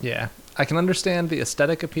 Yeah, I can understand the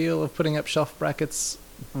aesthetic appeal of putting up shelf brackets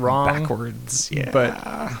wrong, backwards.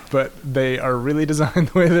 Yeah, but they are really designed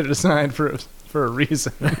the way they're designed for a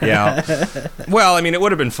reason. Yeah. Well, I mean, it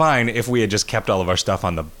would have been fine if we had just kept all of our stuff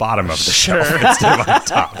on the bottom of the shelf instead of on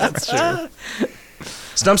top. That's true.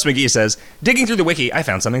 Stumps McGee says, digging through the wiki, I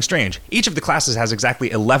found something strange. Each of the classes has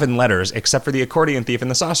exactly 11 letters, except for the accordion thief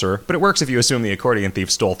and the sorcerer, but it works if you assume the accordion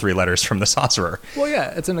thief stole 3 letters from the sorcerer. Well,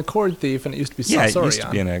 yeah, it's an accord thief, and it used to be Sorcerion. Yeah, it used to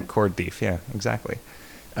be an accord thief, yeah, exactly.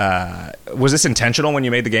 Was this intentional when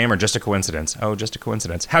you made the game, or just a coincidence? Oh, just a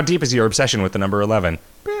coincidence. How deep is your obsession with the number 11?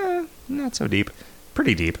 Not so deep.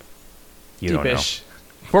 Pretty deep. You Deep-ish. Don't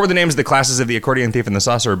know. What were the names of the classes of the accordion thief and the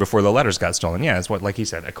sorcerer before the letters got stolen? Yeah, it's what, like he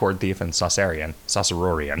said, accord thief and sorcerian.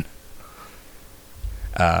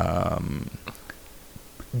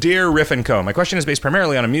 Dear Riff & Co., my question is based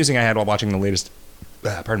primarily on a musing I had while watching the latest,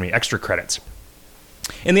 extra credits.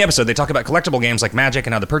 In the episode, they talk about collectible games like Magic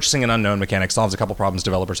and how the purchasing an unknown mechanic solves a couple problems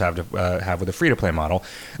developers have with a free-to-play model.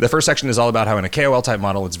 The first section is all about how in a KoL-type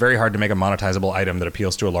model, it's very hard to make a monetizable item that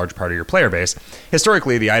appeals to a large part of your player base.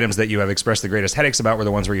 Historically, the items that you have expressed the greatest headaches about were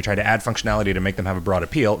the ones where you try to add functionality to make them have a broad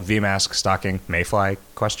appeal. VMask, stocking, Mayfly,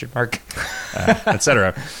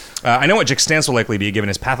 etc. I know what Jix stance will likely be given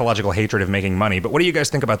his pathological hatred of making money, but what do you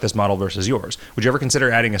guys think about this model versus yours? Would you ever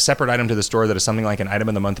consider adding a separate item to the store that is something like an item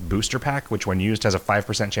of the month booster pack, which when used has a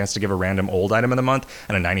 5% chance to give a random old item of the month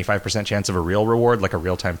and a 95% chance of a real reward, like a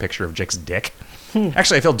real-time picture of Jix's dick?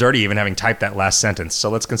 Actually, I feel dirty even having typed that last sentence,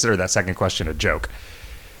 so let's consider that second question a joke.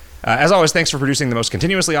 As always, thanks for producing the most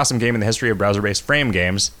continuously awesome game in the history of browser-based frame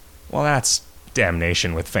games. Well, that's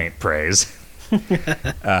damnation with faint praise.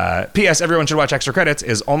 P.S. Everyone should watch Extra Credits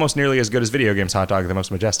is almost nearly as good as Video Games Hot Dog, the most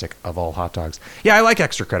majestic of all hot dogs. Yeah, I like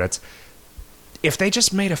Extra Credits. If they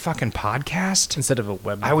just made a fucking podcast instead of a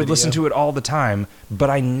web I would listen to it all the time, but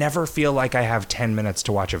I never feel like I have 10 minutes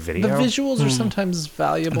to watch a video. The visuals are sometimes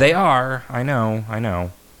valuable. They are. I know.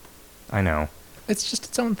 It's just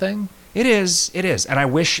its own thing. It is, and I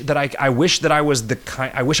wish that I was the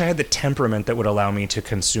kind. I wish I had the temperament that would allow me to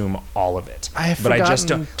consume all of it. I have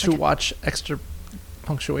forgotten to watch extra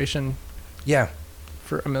punctuation. Yeah,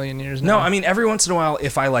 for a million years now. No, I mean every once in a while,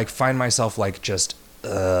 if I find myself just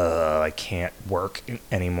I can't work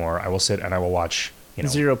anymore, I will sit and I will watch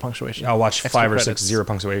zero punctuation. I'll watch extra 5 or 6 zero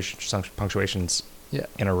punctuations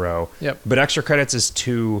in a row. Yep. But extra credits is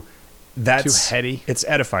too heady. It's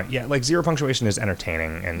edifying. Yeah, like zero punctuation is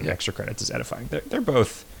entertaining, and extra credits is edifying. They're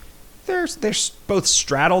both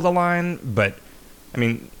straddle the line, but I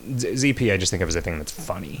mean ZP I just think of as a thing that's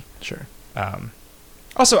funny. Sure.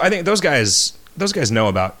 Also, I think those guys those guys know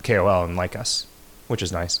about KoL and like us, which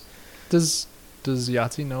is nice. Does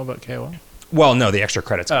Yahtzee know about KoL? Well, no, the extra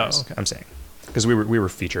credits guys, okay. I'm saying. Because we were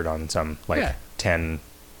featured on some 10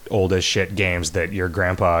 old as shit games that your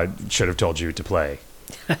grandpa should have told you to play.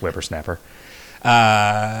 Whippersnapper.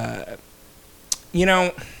 I'm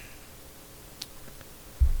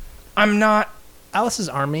not. Alice's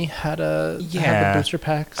Army had the booster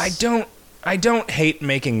packs. I don't hate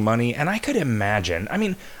making money, and I could imagine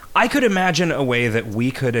a way that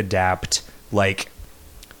we could adapt,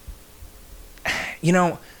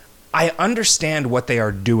 I understand what they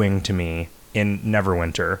are doing to me in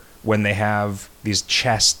Neverwinter when they have these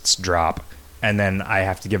chests drop, and then I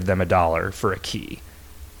have to give them $1 for a key.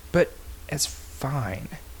 But it's fine.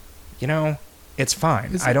 It's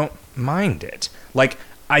fine. I don't mind it.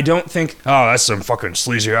 I don't think, oh, that's some fucking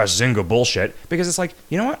sleazy-ass Zynga bullshit, because it's like,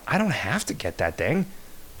 you know what? I don't have to get that thing.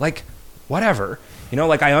 Whatever.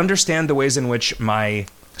 I understand the ways in which my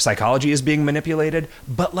psychology is being manipulated,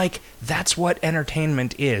 but that's what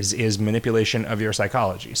entertainment is manipulation of your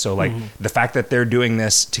psychology. So the fact that they're doing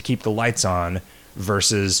this to keep the lights on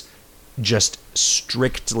versus just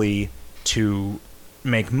strictly to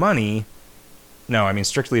make money. No, I mean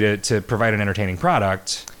strictly to provide an entertaining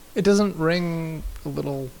product. It doesn't ring a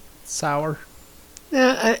little sour.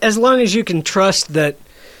 Yeah, as long as you can trust that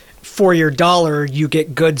for your $1 you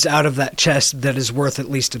get goods out of that chest that is worth at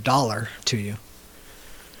least $1 to you.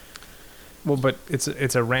 Well, but it's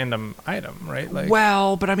a random item, right?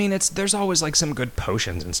 Well, but I mean, there's always some good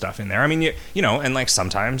potions and stuff in there. I mean, and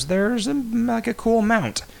sometimes there's a cool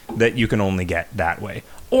mount that you can only get that way,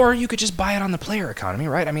 or you could just buy it on the player economy,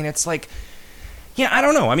 right? I mean, it's I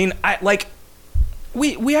don't know. I mean,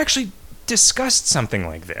 we actually discussed something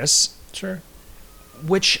like this, sure,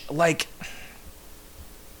 which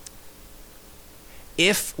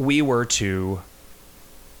if we were to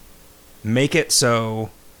make it so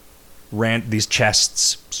these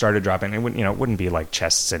chests started dropping, it wouldn't be like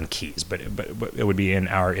chests and keys, but it would be in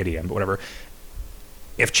our idiom, but whatever.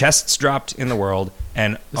 If chests dropped in the world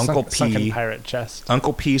and sunken pirate chest.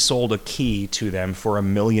 Uncle P sold a key to them for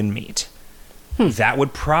 1 million meat, that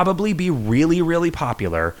would probably be really, really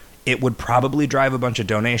popular. It would probably drive a bunch of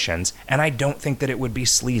donations, and I don't think that it would be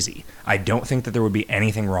sleazy. I don't think that there would be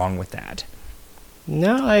anything wrong with that.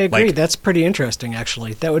 No, I agree. That's pretty interesting,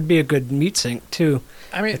 actually. That would be a good meat sink, too.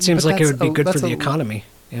 I mean, it seems like it would be good for the economy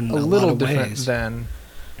in a little lot of different ways. Than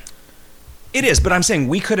it is, but I'm saying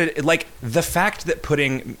we could the fact that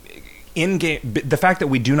putting the fact that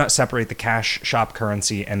we do not separate the cash shop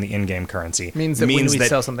currency and the in-game currency means that when we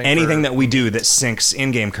sell something, anything that we do that sinks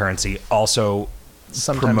in-game currency also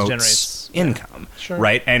sometimes promotes generates income, sure.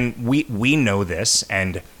 Right? And we know this,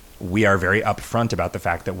 and we are very upfront about the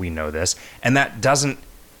fact that we know this, and that doesn't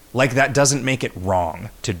make it wrong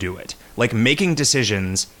to do it. Making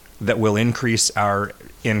decisions that will increase our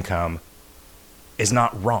income is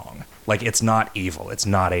not wrong. It's not evil. It's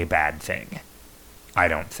not a bad thing. I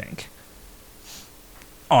don't think.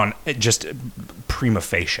 On just prima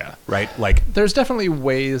facie, right? There's definitely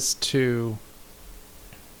ways to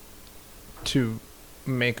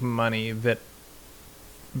make money that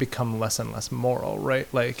become less and less moral, right?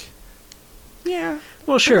 Yeah.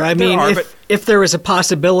 Well, sure. I mean, if there was a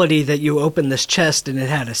possibility that you open this chest and it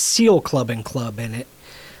had a seal clubbing club in it,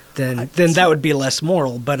 then that would be less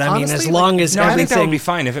moral. But I mean, as long as everything, I think that would be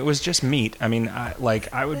fine if it was just meat. I mean, I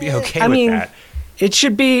would be okay with that. It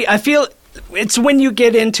should be. I feel it's when you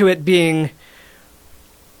get into it being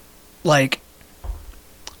like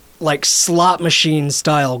slot machine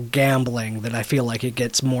style gambling that I feel like it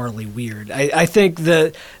gets morally weird. I think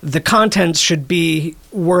the contents should be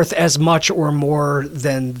worth as much or more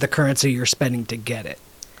than the currency you're spending to get it.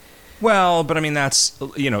 Well, but I mean, that's,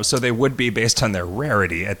 so they would be based on their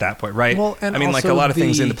rarity at that point, right? Well, and I mean, also a lot of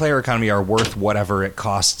things in the player economy are worth whatever it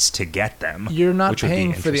costs to get them. You're not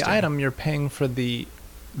paying for the item, you're paying for the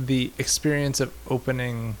experience of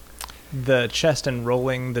opening the chest and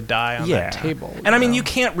rolling the die on that table. And I mean, you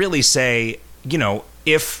can't really say,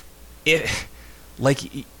 if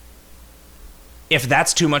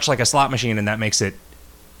that's too much like a slot machine and that makes it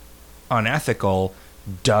unethical,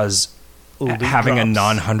 does having a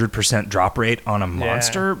non-100% drop rate on a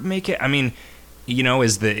monster make it? I mean,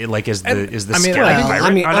 is the scary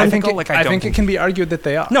pirate unethical? I think it can be argued that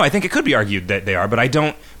they are. No, I think it could be argued that they are, but I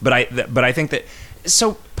don't. But I think that.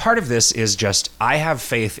 So part of this is just I have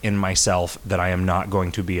faith in myself that I am not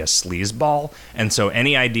going to be a sleazeball, and so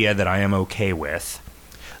any idea that I am okay with,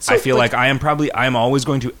 I feel like I am always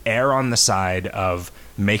going to err on the side of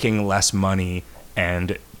making less money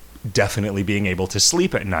and definitely being able to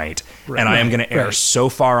sleep at night, and I am going to err so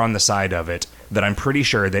far on the side of it that I'm pretty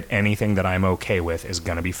sure that anything that I'm okay with is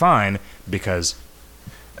going to be fine, because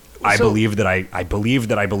I believe that believe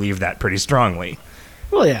that pretty strongly.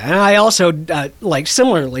 Well, yeah, and I also,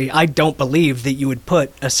 similarly, I don't believe that you would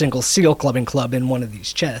put a single seal clubbing club in one of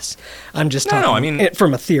these chests. I'm just talking it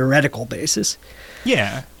from a theoretical basis.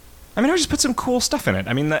 Yeah. I mean, I would just put some cool stuff in it.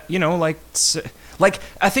 I mean, that, like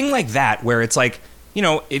a thing like that, where it's like,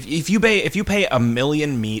 if you pay a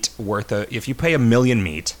million meat,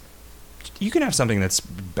 you can have something that's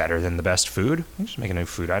better than the best food. You just make a new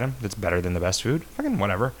food item that's better than the best food. Fucking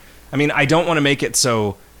whatever. I mean, I don't want to make it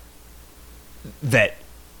so that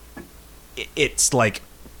it's like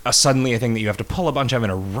suddenly a thing that you have to pull a bunch of in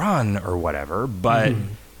a run or whatever, but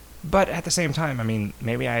at the same time, I mean,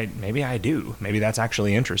 maybe I do. Maybe that's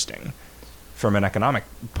actually interesting from an economic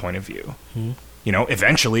point of view.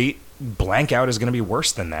 Eventually blank out is going to be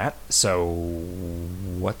worse than that. So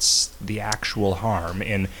what's the actual harm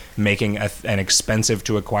in making an expensive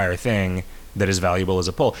to acquire thing that is valuable as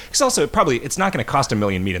a pull? Because also it's not going to cost $1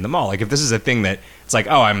 million meat in the mall. Like if this is a thing that it's like,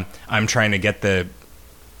 oh, I'm trying to get the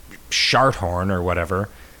shart horn or whatever,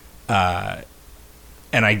 and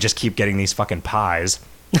I just keep getting these fucking pies.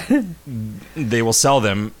 They will sell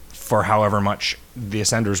them for however much the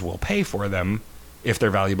Ascenders will pay for them if they're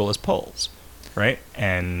valuable as pulls, right?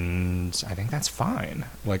 And I think that's fine.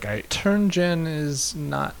 Turn gen is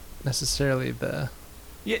not necessarily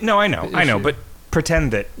I know, but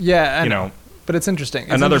pretend that I know. But it's interesting.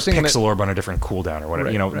 It's another interesting pixel orb on a different cooldown or whatever.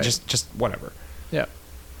 Right. Just whatever. Yeah.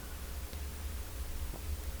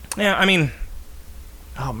 Yeah, I mean,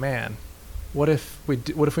 oh man, what if we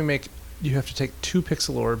make you have to take 2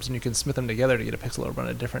 pixel orbs and you can smith them together to get a pixel orb on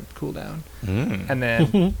a different cooldown, and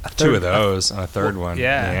then a 2 of those on a third one.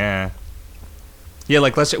 Yeah.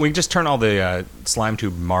 Like we just turn all the slime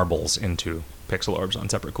tube marbles into pixel orbs on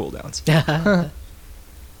separate cooldowns.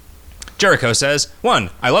 Jericho says, 1,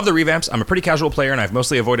 I love the revamps. I'm a pretty casual player, and I've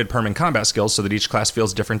mostly avoided perming combat skills so that each class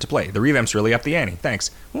feels different to play. The revamps really up the ante.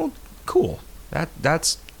 Thanks. Well, cool.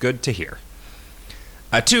 That's good to hear.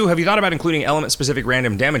 2, have you thought about including element-specific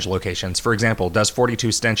random damage locations? For example, does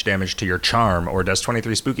 42 stench damage to your charm, or does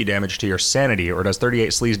 23 spooky damage to your sanity, or does 38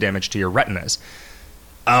 sleaze damage to your retinas?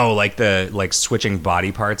 Oh, like switching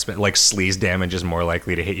body parts, but like sleaze damage is more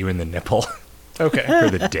likely to hit you in the nipple. Okay.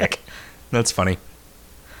 Or the dick. That's funny.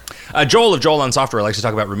 Joel of Joel on Software likes to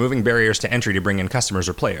talk about removing barriers to entry to bring in customers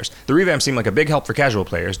or players. The revamp seemed like a big help for casual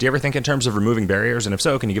players. Do you ever think in terms of removing barriers? And if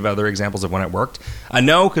so, can you give other examples of when it worked?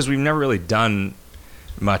 No, because we've never really done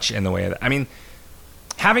much in the way of that. I mean,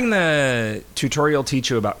 having the tutorial teach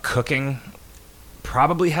you about cooking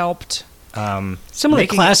probably helped. Some of the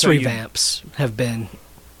class revamps have been.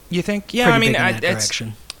 You think? Yeah, I mean, that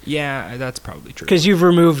direction. Yeah, that's probably true. Because you're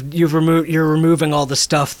removing all the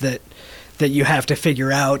stuff that you have to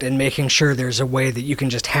figure out, and making sure there's a way that you can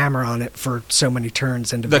just hammer on it for so many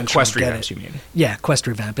turns and eventually the quest get revamps, it. You mean? Yeah, quest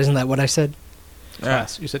revamp. Isn't that what I said?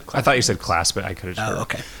 Class. You said class. I thought you said class, but I could have just heard.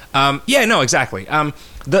 Okay. Yeah, no, exactly.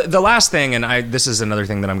 The last thing, and this is another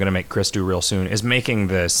thing that I'm going to make Chris do real soon, is making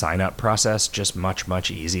the sign-up process just much, much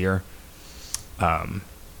easier.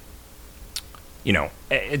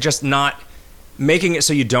 Just not making it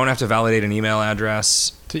so you don't have to validate an email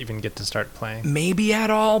address to even get to start playing. Maybe at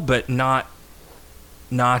all, but not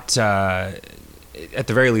at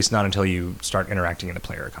the very least, not until you start interacting in the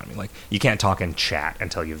player economy. Like, you can't talk in chat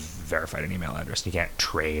until you've verified an email address. You can't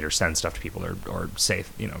trade or send stuff to people or say,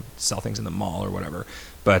 sell things in the mall or whatever.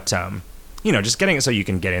 But, just getting it so you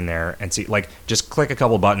can get in there and see, like, just click a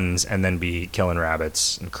couple buttons and then be killing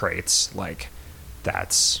rabbits and crates. Like,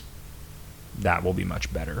 that will be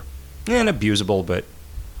much better. And abusable, but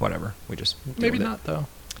whatever. We just maybe not, though.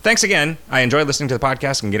 Thanks again. I enjoyed listening to the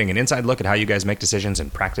podcast and getting an inside look at how you guys make decisions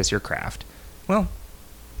and practice your craft. Well,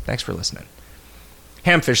 thanks for listening.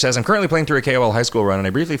 Hamfish says, I'm currently playing through a KoL high school run, and I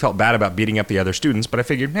briefly felt bad about beating up the other students, but I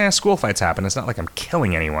figured, school fights happen. It's not like I'm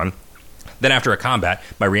killing anyone. Then after a combat,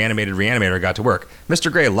 my reanimated reanimator got to work.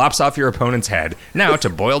 Mr. Gray lops off your opponent's head. Now to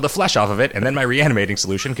boil the flesh off of it, and then my reanimating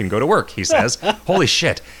solution can go to work, he says. Holy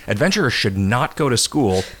shit. Adventurers should not go to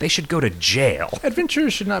school. They should go to jail.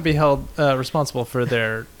 Adventurers should not be held responsible for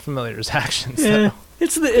their familiars' actions. Yeah. Though.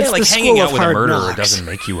 It's like the hanging school out of with a hard murderer knocks. doesn't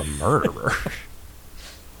make you a murderer.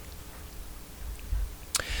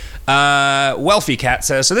 Wealthy Cat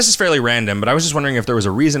says, so this is fairly random, but I was just wondering if there was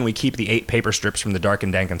a reason we keep the 8 paper strips from the Dark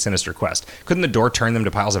and Dank and Sinister quest. Couldn't the door turn them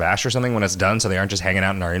to piles of ash or something when it's done so they aren't just hanging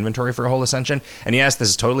out in our inventory for a whole ascension? And yes, this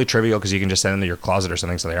is totally trivial because you can just send them to your closet or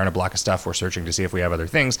something so they aren't a block of stuff. We're searching to see if we have other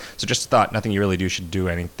things. So just a thought, nothing you really do should do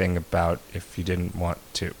anything about if you didn't want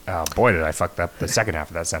to. Oh, boy, did I fuck up the second half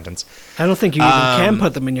of that sentence. I don't think you even can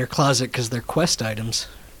put them in your closet because they're quest items.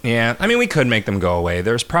 Yeah, I mean, we could make them go away.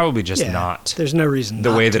 There's probably just not. There's no reason.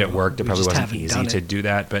 The way that to. it worked, it We probably just wasn't haven't easy done to it. do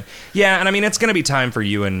that. But yeah, and I mean, it's going to be time for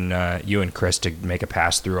you and Chris to make a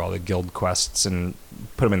pass through all the guild quests and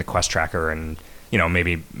put them in the quest tracker, and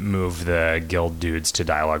maybe move the guild dudes to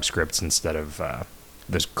dialogue scripts instead of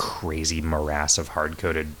this crazy morass of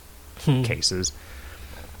hard-coded cases.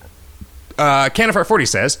 Canifar 40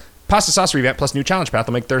 says, Pasta Sauce revamp plus new challenge path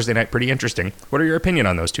will make Thursday night pretty interesting. What are your opinion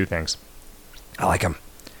on those two things? I like them.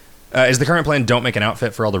 Is the current plan don't make an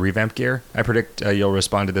outfit for all the revamp gear? I predict you'll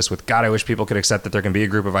respond to this with, God, I wish people could accept that there can be a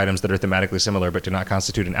group of items that are thematically similar but do not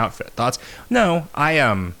constitute an outfit. Thoughts? No,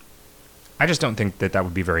 I just don't think that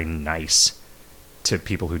would be very nice to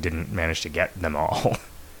people who didn't manage to get them all.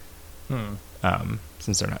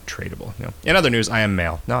 Since they're not tradable. In other news, I am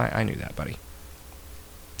male. No, I knew that, buddy.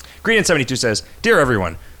 Green72 says, Dear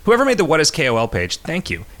everyone, whoever made the What is KoL page,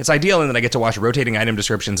 thank you. It's ideal in that I get to watch rotating item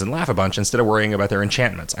descriptions and laugh a bunch instead of worrying about their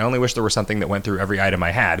enchantments. I only wish there was something that went through every item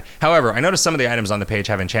I had. However, I noticed some of the items on the page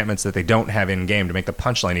have enchantments that they don't have in-game to make the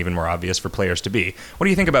punchline even more obvious for players to be. What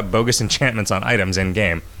do you think about bogus enchantments on items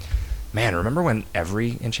in-game? Man, remember when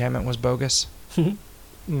every enchantment was bogus?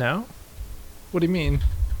 No? What do you mean?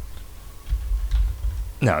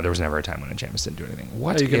 No, there was never a time when enchantments didn't do anything.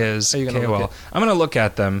 What are you is gonna KoL? I'm going to look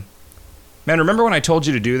at them. Man, remember when I told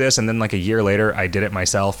you to do this and then like a year later I did it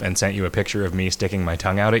myself and sent you a picture of me sticking my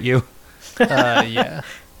tongue out at you? Yeah.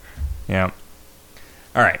 Yeah.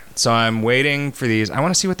 All right, so I'm waiting for these. I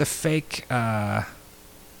want to see what the fake... I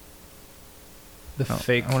want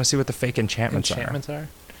to see what the fake enchantments are.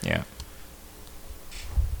 Yeah.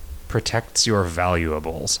 Protects your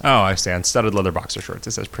valuables. Oh, I stand. Studded leather boxer shorts.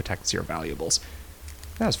 It says protects your valuables.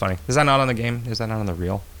 That was funny. Is that not on the game? Is that not on the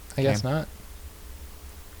real I guess game? not.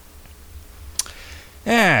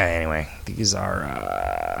 Anyway, these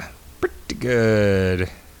are pretty good.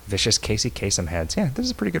 Vicious Casey Kasem heads. Yeah, this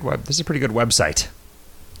is a pretty good website.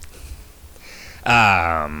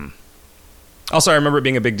 Also, I remember it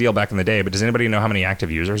being a big deal back in the day, but does anybody know how many active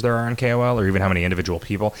users there are on KoL, or even how many individual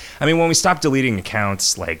people? I mean, when we stopped deleting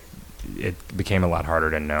accounts, like, it became a lot harder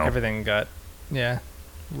to know. Everything got,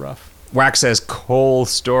 rough. Wax says, KoL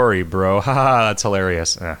story, bro. Haha, that's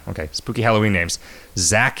hilarious. Okay, spooky Halloween names.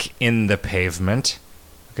 Zach in the pavement.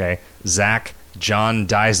 Okay, Zach, John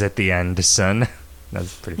dies at the end, son.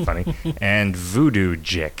 That's pretty funny. And Voodoo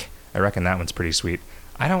Jick. I reckon that one's pretty sweet.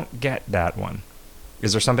 I don't get that one.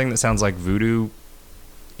 Is there something that sounds like voodoo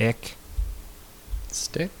ick?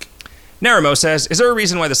 Stick? Naramo says, is there a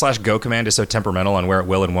reason why the /go command is so temperamental on where it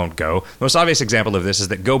will and won't go? The most obvious example of this is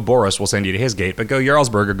that go Boris will send you to his gate, but go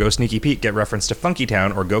Jarlsberg or go Sneaky Pete get reference to Funky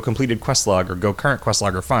Town, or go completed quest log or go current quest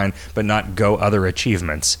log are fine, but not go other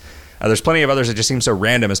achievements. There's plenty of others that just seem so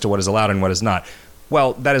random as to what is allowed and what is not.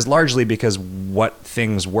 Well, that is largely because what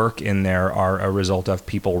things work in there are a result of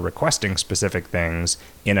people requesting specific things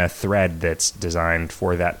in a thread that's designed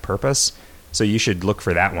for that purpose. So you should look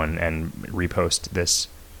for that one and repost this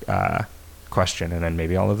question, and then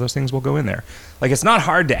maybe all of those things will go in there. Like, it's not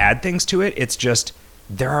hard to add things to it. It's just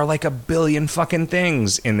there are like a billion fucking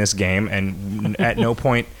things in this game, and at no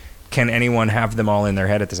point can anyone have them all in their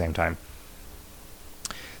head at the same time.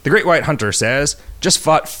 The Great White Hunter says, just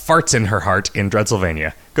fought farts in her heart in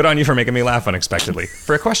Dreadsylvania. Good on you for making me laugh unexpectedly.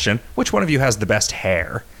 For a question, which one of you has the best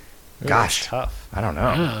hair? Ooh, Gosh, tough. I don't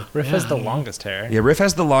know. Riff has the longest hair. Yeah, Riff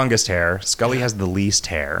has the longest hair. Scully has the least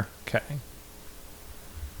hair. Okay.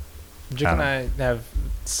 Jake and I have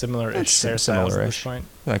similar-ish hairstyles at this point.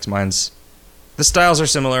 Like mine's... The styles are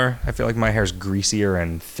similar. I feel like my hair's greasier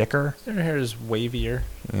and thicker. Your hair is wavier.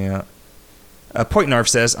 Yeah. Pointnarf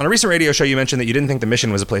says, on a recent radio show you mentioned that you didn't think the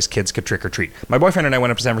mission was a place kids could trick-or-treat. My boyfriend and I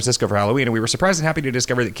went up to San Francisco for Halloween, and we were surprised and happy to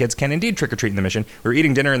discover that kids can indeed trick-or-treat in the mission. We were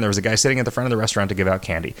eating dinner, and there was a guy sitting at the front of the restaurant to give out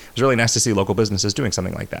candy. It was really nice to see local businesses doing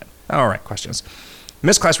something like that. All right, questions.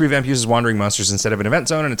 Mist-class revamp uses wandering monsters instead of an event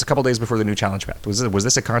zone, and it's a couple days before the new challenge path. Was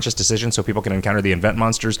this a conscious decision so people can encounter the event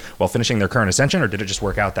monsters while finishing their current ascension, or did it just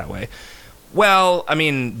work out that way? Well, I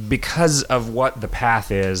mean, because of what the path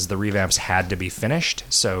is, the revamps had to be finished,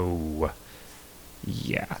 so...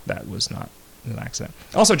 Yeah, that was not an accident.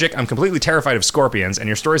 Also, Jake, I'm completely terrified of scorpions, and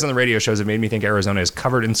your stories on the radio shows have made me think Arizona is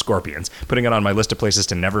covered in scorpions, putting it on my list of places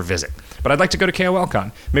to never visit. But I'd like to go to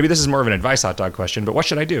KoLCon. Maybe this is more of an advice hot dog question, but what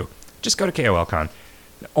should I do? Just go to KoLCon.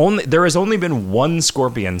 There has only been one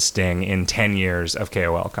scorpion sting in 10 years of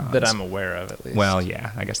KoLCons. That I'm aware of, at least. Well,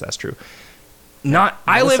 yeah, I guess that's true. I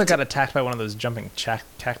got attacked by one of those jumping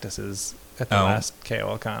cactuses at the last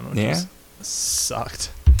KoLCon, which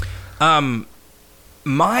sucked.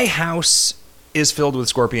 My house is filled with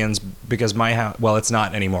scorpions because my house, well, it's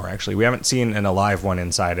not anymore, actually. We haven't seen an alive one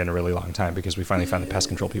inside in a really long time because we finally found the pest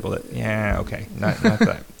control people that, not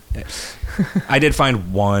that. I did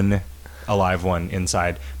find one alive one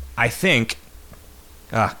inside. I think,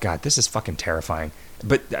 oh, God, this is fucking terrifying.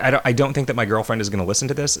 But I don't think that my girlfriend is going to listen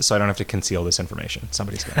to this, so I don't have to conceal this information.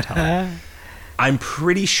 Somebody's going to tell her. I'm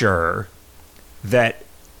pretty sure that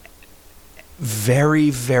very,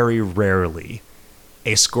 very rarely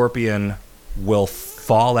a scorpion will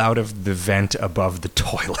fall out of the vent above the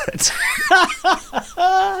toilet.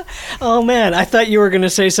 Oh, man. I thought you were going to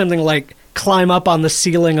say something like climb up on the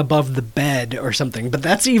ceiling above the bed or something, but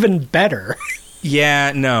that's even better.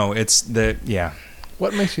 Yeah, no,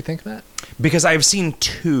 What makes you think that? Because I've seen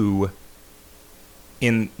two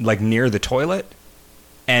in, like, near the toilet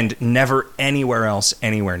and never anywhere else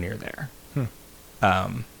anywhere near there.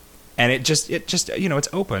 And it just it's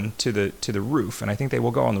open to the roof, and I think they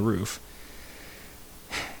will go on the roof.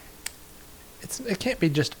 It can't be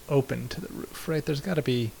just open to the roof, right? There's got to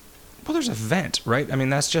be. Well, there's a vent, right? I mean,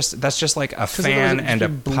 that's just like a fan and a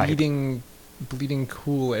pipe. Bleeding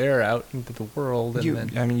cool air out into the world.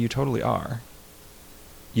 And I mean, you totally are.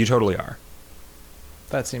 You totally are.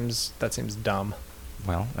 That seems dumb.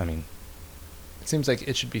 Well, I mean, it seems like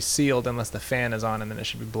it should be sealed unless the fan is on, and then it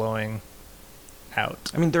should be blowing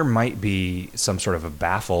out. I mean, there might be some sort of a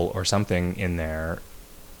baffle or something in there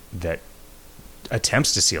that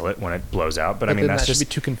attempts to seal it when it blows out, but I mean, that's that just should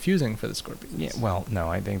be too confusing for the scorpions. Yeah, well, no,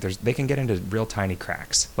 I think they can get into real tiny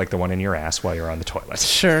cracks, like the one in your ass while you're on the toilet.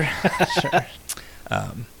 Sure.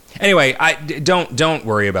 Anyway, don't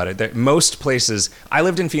worry about it. Most places, I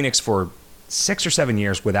lived in Phoenix for 6 or 7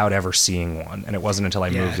 years without ever seeing one, and it wasn't until I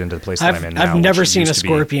moved into the place that I'm in now. I've never seen a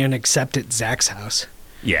scorpion except at Zach's house.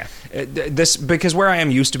 Yeah, because where I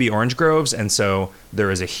am used to be orange groves, and so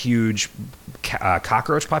there is a huge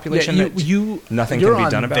cockroach population nothing can be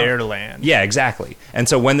done about. You're on their land. Yeah, exactly. And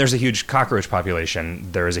so when there's a huge cockroach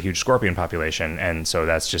population, there is a huge scorpion population, and so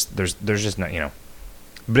that's just there's just not,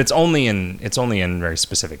 but it's only in very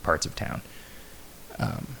specific parts of town.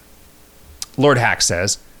 Lord Hack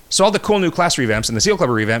says, so all the cool new class revamps and the Seal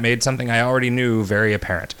Clubber revamp made something I already knew very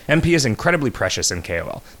apparent. MP is incredibly precious in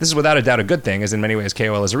KoL. This is without a doubt a good thing, as in many ways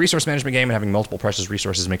KoL is a resource management game, and having multiple precious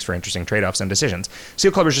resources makes for interesting trade-offs and decisions.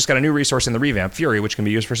 Seal Clubber's just got a new resource in the revamp, Fury, which can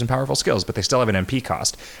be used for some powerful skills, but they still have an MP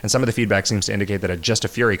cost, and some of the feedback seems to indicate that just a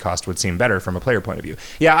Fury cost would seem better from a player point of view.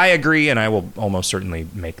 Yeah, I agree, and I will almost certainly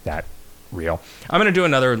make that real. I'm going to do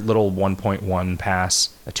another little 1.1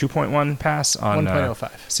 pass, a 2.1 pass on 1.05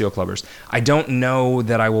 Seal Clubbers. I don't know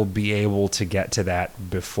that I will be able to get to that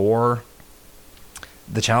before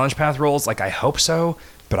the challenge path rolls. Like, I hope so,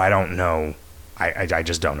 but I don't know. I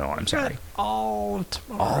just don't know. I'm sorry. All of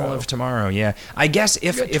tomorrow. All of tomorrow, yeah. I guess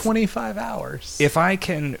if 25 hours. If I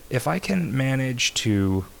can manage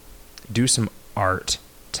to do some art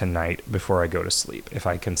tonight before I go to sleep, if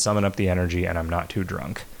I can summon up the energy and I'm not too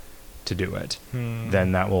drunk to do it,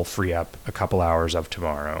 then that will free up a couple hours of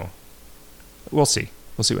tomorrow. We'll see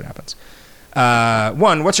what happens.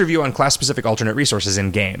 One, what's your view on class-specific alternate resources in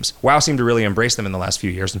games? WoW seemed to really embrace them in the last few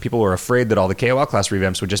years, and people were afraid that all the KoL class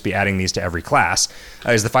revamps would just be adding these to every class.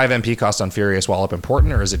 Is the 5 MP cost on Furious Wallop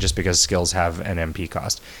important, or is it just because skills have an MP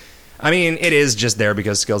cost? I mean, it is just there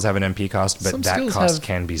because skills have an MP cost, but some that cost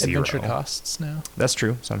can be zero. Adventure costs now. That's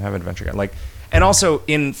true. Some have adventure costs. And also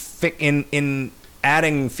in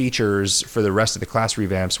adding features for the rest of the class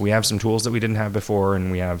revamps, we have some tools that we didn't have before,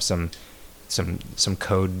 and we have some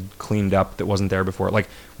code cleaned up that wasn't there before. Like,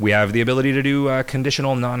 we have the ability to do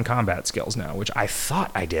conditional non-combat skills now, which I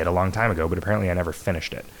thought I did a long time ago, but apparently I never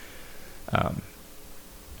finished it.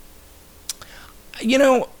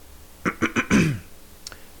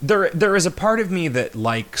 There is a part of me that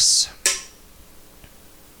likes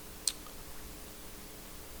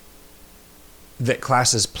that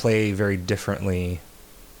classes play very differently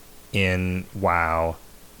in WoW,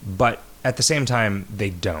 but at the same time, they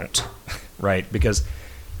don't, right? Because,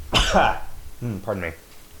 pardon me,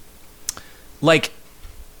 like,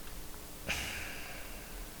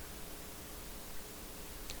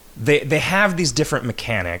 they have these different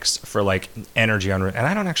mechanics for, like, energy on, and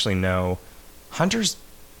I don't actually know. Hunters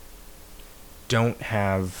don't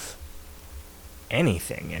have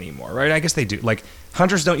anything anymore, right? I guess they do. Like,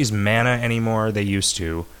 hunters don't use mana anymore. They used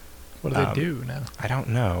to. What do they do now? I don't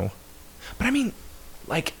know. But I mean,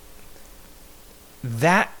 like,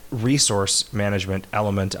 that resource management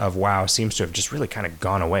element of WoW seems to have just really kind of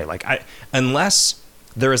gone away. Like, unless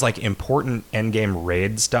there is, like, important endgame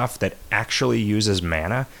raid stuff that actually uses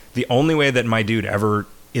mana, the only way that my dude ever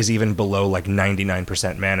is even below, like,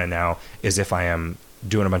 99% mana now is if I am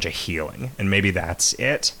doing a bunch of healing. And maybe that's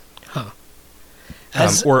it. Huh.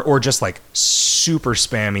 or just like super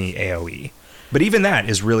spammy AoE. But even that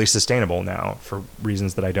is really sustainable now for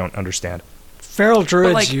reasons that I don't understand. Feral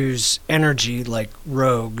druids use energy like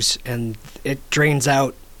rogues, and it drains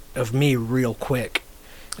out of me real quick.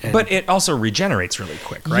 And but it also regenerates really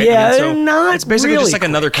quick, right? Yeah, so it's basically really just like quick.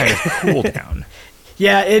 another kind of cooldown.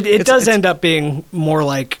 Yeah, it does end up being more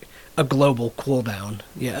like a global cooldown.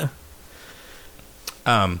 Yeah.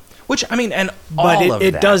 Which, I mean, and But all of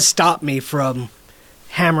it that. does stop me from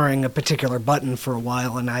hammering a particular button for a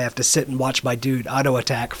while, and I have to sit and watch my dude auto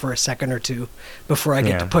attack for a second or two before I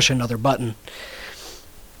get to push another button.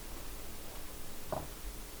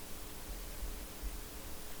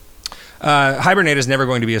 Hibernate is never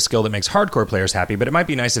going to be a skill that makes hardcore players happy, but it might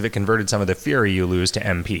be nice if it converted some of the fury you lose to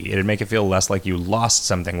MP. It'd make it feel less like you lost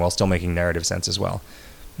something while still making narrative sense as well.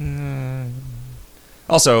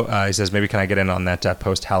 Also, he says, maybe can I get in on that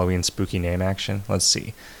post-Halloween spooky name action? Let's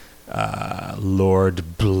see.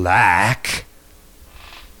 Lord Black.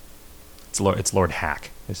 It's Lord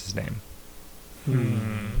Hack is his name.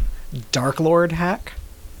 Dark Lord hack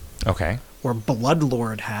Okay. or Blood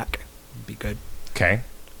Lord hack would be good. Okay.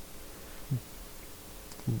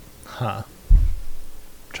 Huh.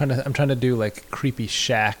 I'm trying to do like creepy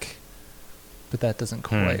shack, but that doesn't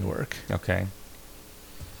quite work. Okay.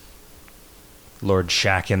 Lord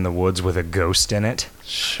Shack in the woods with a ghost in it.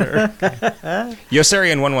 Sure.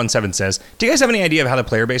 Yosarian117 says, do you guys have any idea of how the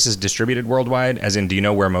player base is distributed worldwide? As in, do you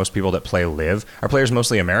know where most people that play live? Are players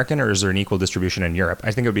mostly American, or is there an equal distribution in Europe? I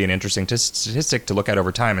think it would be an interesting statistic to look at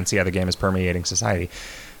over time and see how the game is permeating society.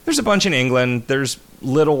 There's a bunch in England. There's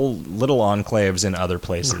little enclaves in other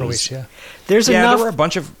places. Croatia. There's Yeah, enough. there were a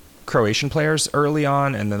bunch of Croatian players early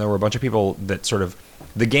on, and then there were a bunch of people that sort of...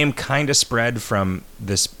 The game kind of spread from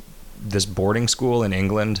this boarding school in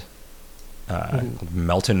England,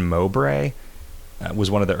 Melton Mowbray, was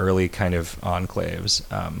one of the early kind of enclaves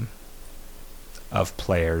of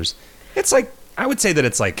players. It's like, I would say that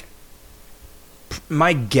it's like,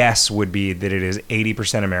 my guess would be that it is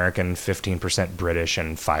 80% American, 15% British,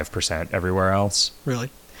 and 5% everywhere else. Really,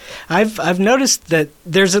 I've noticed that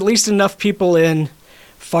there's at least enough people in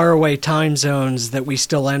faraway time zones that we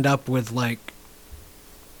still end up with like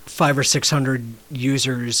 500 or 600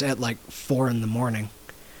 users at like 4 a.m.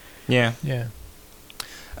 Yeah. Yeah.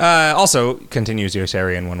 Also, continues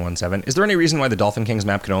Yosarian117, is there any reason why the Dolphin Kings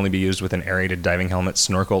map can only be used with an aerated diving helmet,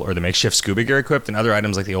 snorkel, or the makeshift scuba gear equipped, and other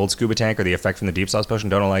items like the old scuba tank or the effect from the deep sauce potion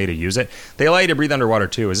don't allow you to use it? They allow you to breathe underwater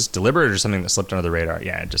too. Is this deliberate or something that slipped under the radar?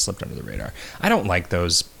 Yeah, it just slipped under the radar. I don't like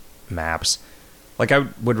those maps. Like, I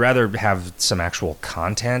would rather have some actual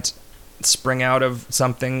content spring out of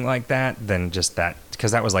something like that than just that,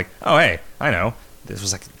 because that was like, oh, hey, I know. This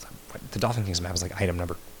was like, the Dolphin Kings map was like item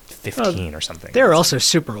number 15 or something. They're also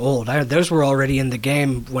super old. Those were already in the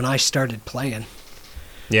game when I started playing.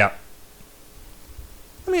 Yeah.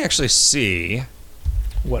 Let me actually see.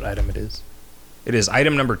 What item it is. It is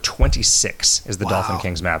item number 26 is the Dolphin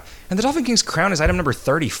Kings map. And the Dolphin Kings crown is item number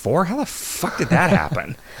 34? How the fuck did that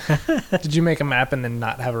happen? Did you make a map and then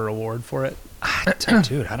not have a reward for it?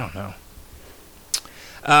 Dude, I don't know.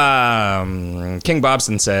 King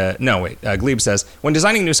Bobson said, Glebe says, when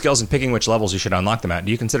designing new skills and picking which levels you should unlock them at,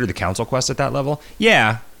 do you consider the council quest at that level?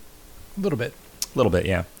 Yeah. A little bit. A little bit,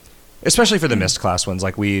 yeah. Especially for the mist class ones,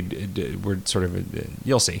 like we're sort of,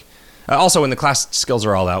 you'll see. Also, when the class skills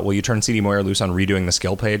are all out, will you turn CD Moyer loose on redoing the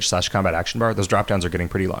skill page / combat action bar? Those drop-downs are getting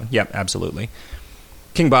pretty long. Yep, absolutely.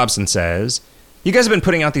 King Bobson says, you guys have been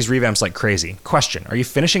putting out these revamps like crazy. Question, are you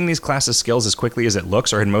finishing these classes' skills as quickly as it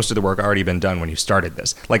looks, or had most of the work already been done when you started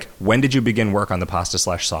this? Like, when did you begin work on the pasta /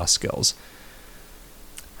 sauce skills?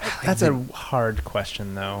 That's a hard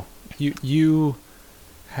question, though. You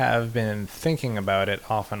have been thinking about it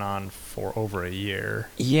off and on for over a year.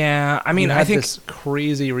 Yeah, I mean, you I had think this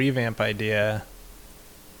crazy revamp idea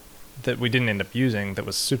that we didn't end up using that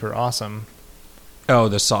was super awesome. Oh,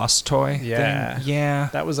 the sauce toy Yeah. thing? Yeah.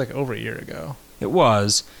 That was like over a year ago. It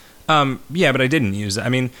was. Yeah, but I didn't use it. I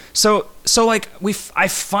mean, so like I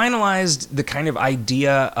finalized the kind of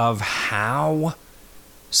idea of how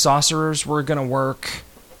sorcerers were going to work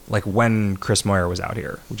like when Chris Moyer was out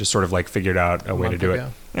here. We just sort of like figured out a way to do it.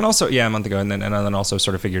 And also, yeah, a month ago, and then also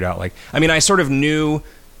sort of figured out like, I mean, I sort of knew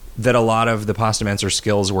that a lot of the Pastamancer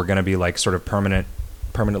skills were going to be like sort of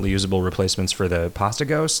permanently usable replacements for the pasta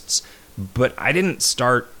ghosts, but I didn't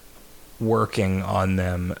start working on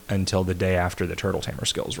them until the day after the Turtle Tamer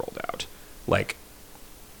skills rolled out. Like,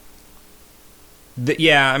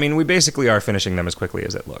 yeah, I mean, we basically are finishing them as quickly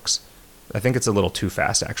as it looks. I think it's a little too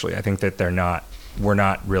fast, actually. I think that we're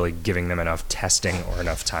not really giving them enough testing or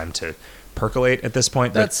enough time to percolate at this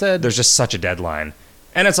point. That said, there's just such a deadline.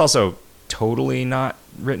 And it's also totally not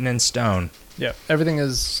written in stone. Yeah, everything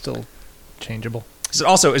is still changeable. So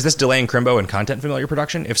also, is this delaying Crimbo and content familiar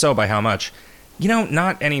production? If so, by how much?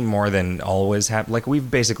 Not any more than always happen. Like, we've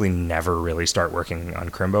basically never really start working on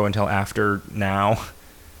Crimbo until after now,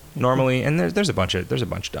 normally. And there's a bunch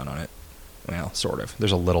done on it. Well, sort of.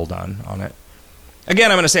 There's a little done on it. Again,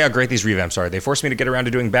 I'm going to say how great these revamps are. They forced me to get around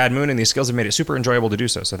to doing Bad Moon, and these skills have made it super enjoyable to do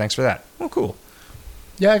so. So thanks for that. Oh, cool.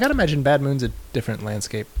 Yeah, I gotta imagine Bad Moon's a different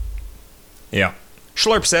landscape. Yeah.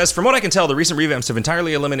 Schlurp says, from what I can tell, the recent revamps have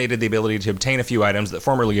entirely eliminated the ability to obtain a few items that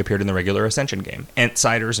formerly appeared in the regular Ascension game. Ant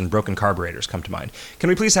ciders and broken carburetors come to mind. Can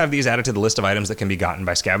we please have these added to the list of items that can be gotten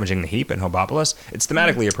by scavenging the heap in Hobopolis? It's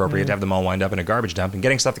thematically appropriate to have them all wind up in a garbage dump, and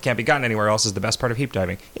getting stuff that can't be gotten anywhere else is the best part of heap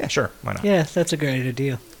diving. Yeah, sure, why not? Yeah, that's a great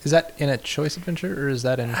idea. Is that in a choice adventure, or is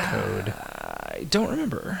that in code? I don't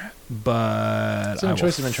remember, but It's in I a will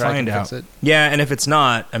choice adventure. find I can out. fix it. Yeah, and if it's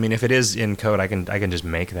not, if it is in code, I can just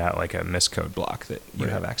make that like a miscode block that you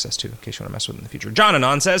have access to in case you want to mess with it in the future. John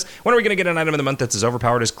Anon says, when are we going to get an item of the month that's as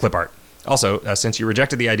overpowered as clip art? Also, since you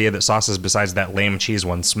rejected the idea that sauces besides that lame cheese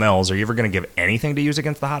one smells, are you ever going to give anything to use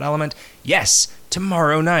against the hot element? Yes,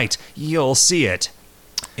 tomorrow night. You'll see it.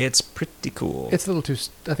 It's pretty cool. It's a little too...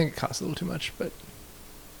 I think it costs a little too much, but...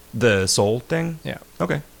 The soul thing? Yeah.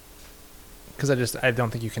 Okay. Because I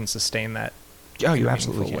don't think you can sustain that. Oh, you in a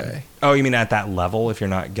absolutely meaningful can. way. Oh, you mean at that level if you're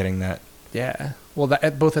not getting that? Yeah. Well,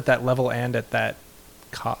 both at that level and at that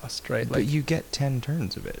cost, right? But you get 10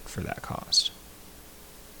 turns of it for that cost.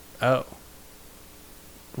 Oh.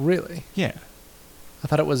 Really? Yeah. I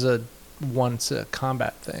thought it was a once a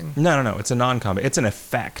combat thing. No. It's a non-combat. It's an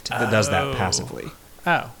effect that does that passively.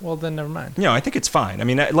 Oh, well then never mind. No, I think it's fine.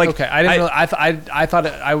 Okay, I didn't. I thought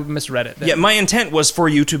I misread it. Then. Yeah, my intent was for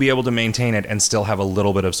you to be able to maintain it and still have a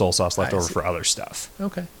little bit of soul sauce left I over see. for other stuff.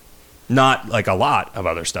 Okay. Not like a lot of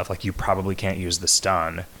other stuff. Like you probably can't use the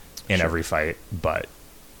stun in every fight, but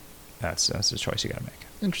that's a choice you got to make.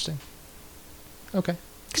 Interesting. Okay.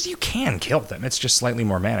 Because you can kill them. It's just slightly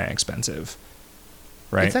more mana expensive,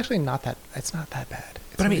 right? It's actually not that. It's not that bad.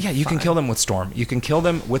 But you can kill them with Storm. You can kill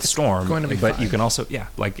them with Storm, going to be but fine. you can also,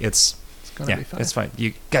 it's going to be fine. It's fine.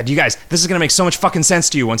 You guys, this is going to make so much fucking sense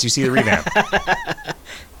to you once you see the revamp.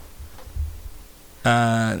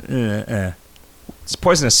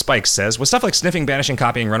 Poisonous Spikes says, with stuff like sniffing, banishing,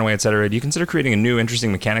 copying, runaway, etc., do you consider creating a new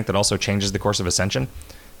interesting mechanic that also changes the course of Ascension?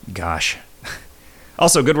 Gosh.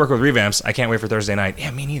 Also, good work with revamps. I can't wait for Thursday night.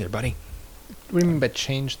 Yeah, me neither, buddy. What do you mean by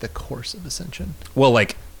change the course of Ascension? Well,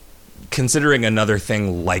 considering another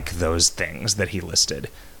thing like those things that he listed.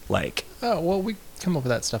 Oh, well, we come up with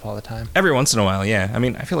that stuff all the time. Every once in a while, yeah.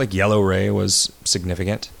 I feel like Yellow Ray was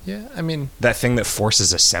significant. Yeah, That thing that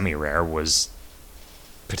forces a semi-rare was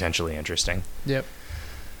potentially interesting. Yep.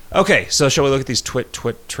 Okay, so shall we look at these twit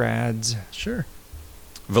trads? Sure.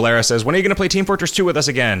 Valera says, when are you going to play Team Fortress 2 with us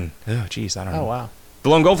again? Oh, jeez, I don't know. Oh, wow. The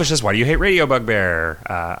Lone Goldfish says, why do you hate Radio Bugbear?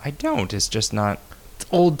 I don't. It's just not... It's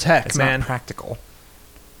old tech, It's man. not practical.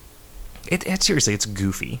 It seriously, it's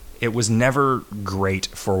goofy. It was never great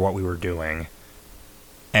for what we were doing.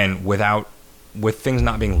 And with things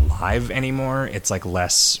not being live anymore, it's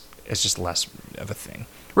just less of a thing.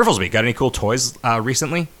 Rifflesby, got any cool toys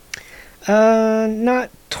recently?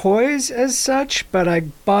 Not toys as such, but I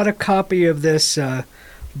bought a copy of this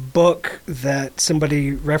book that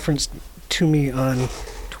somebody referenced to me on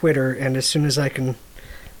Twitter, and as soon as I can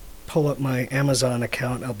pull up my Amazon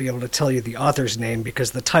account, I'll be able to tell you the author's name,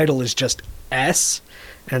 because the title is just S,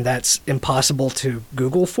 and that's impossible to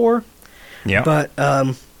Google for. Yeah. But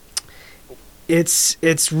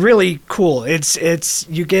it's really cool. You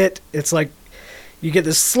get this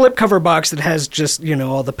slipcover box that has just,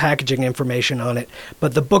 all the packaging information on it,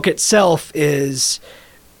 but the book itself is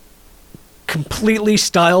completely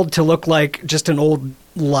styled to look like just an old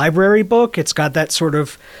library book. It's got that sort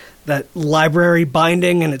of that library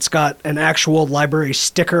binding, and it's got an actual library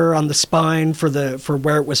sticker on the spine for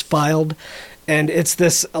where it was filed, and it's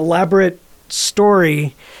this elaborate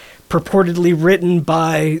story purportedly written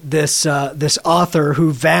by this author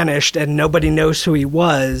who vanished and nobody knows who he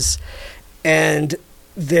was. And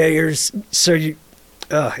it's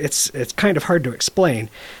kind of hard to explain.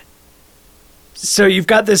 So you've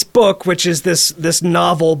got this book, which is this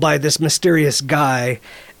novel by this mysterious guy,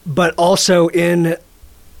 but also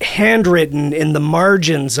handwritten in the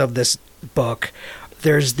margins of this book,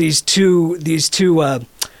 there's these two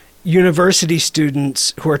university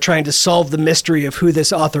students who are trying to solve the mystery of who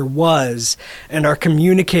this author was and are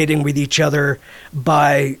communicating with each other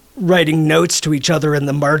by writing notes to each other in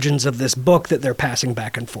the margins of this book that they're passing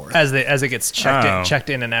back and forth. As it gets checked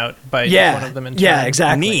in and out by one of them in turn. Yeah,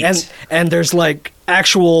 exactly. Neat. And there's like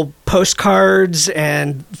actual postcards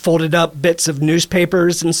and folded up bits of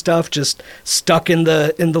newspapers and stuff just stuck in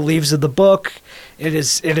the leaves of the book. It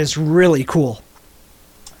is really cool.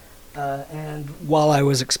 And while I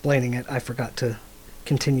was explaining it, I forgot to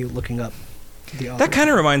continue looking up the author. That kind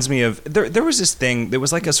of reminds me of there was this thing. There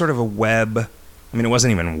was like a sort of a web. I mean, it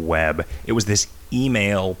wasn't even web. It was this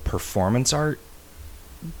email performance art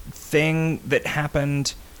thing that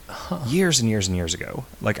happened years and years and years ago.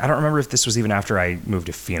 Like, I don't remember if this was even after I moved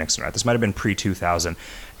to Phoenix or not. This might have been pre-2000.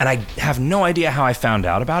 And I have no idea how I found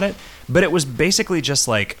out about it. But it was basically just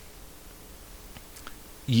like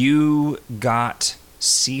you got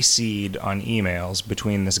CC'd on emails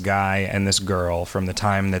between this guy and this girl from the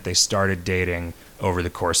time that they started dating over the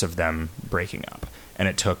course of them breaking up. And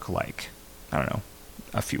it took like, I don't know,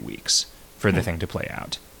 a few weeks for the thing to play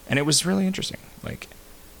out. And it was really interesting. Like,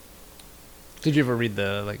 did you ever read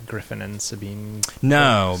the like Griffin and Sabine?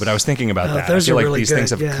 no, books? but I was thinking about that. Those I feel are like really these good, things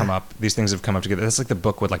have yeah. come up. These things have come up together. That's like the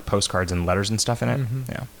book with like postcards and letters and stuff in it. Mm-hmm.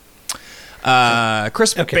 Yeah.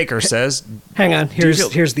 Chris Baker says, Hang on,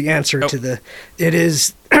 here's the answer to the. It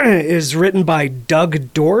is written by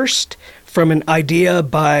Doug Dorst from an idea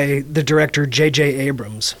by the director J.J.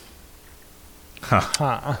 Abrams.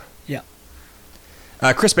 Huh. Yeah.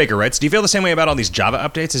 Chris Baker writes, do you feel the same way about all these Java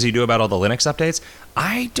updates as you do about all the Linux updates?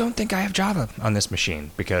 I don't think I have Java on this machine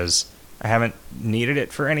because I haven't needed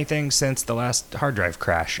it for anything since the last hard drive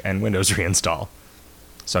crash and Windows reinstall.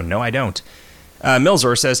 So no, I don't.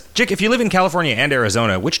 Milzor says, Jick, if you live in California and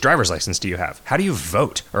Arizona, which driver's license do you have? How do you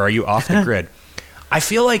vote? Or are you off the grid? I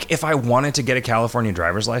feel like if I wanted to get a California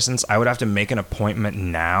driver's license, I would have to make an appointment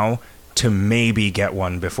now to maybe get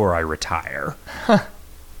one before I retire.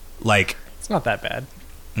 Like, It's not that bad.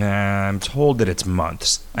 I'm told that it's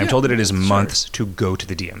months. I'm told that it is months to go to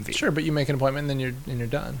the DMV. Sure, but you make an appointment and then you're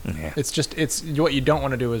done. Yeah. It's what you don't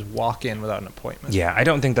want to do is walk in without an appointment. Yeah, I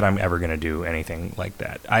don't think that I'm ever going to do anything like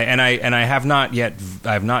that. I have not yet.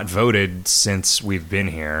 I've not voted since we've been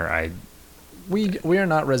here. We are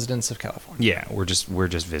not residents of California. Yeah, we're just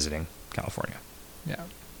visiting California. Yeah.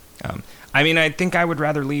 I mean, I think I would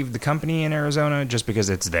rather leave the company in Arizona just because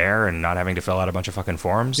it's there and not having to fill out a bunch of fucking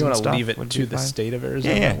forms. You want want to leave it to the state of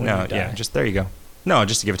Arizona? Yeah, just there you go. No,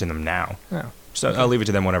 just to give it to them now. Oh, So I'll leave it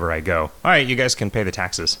to them whenever I go. All right, you guys can pay the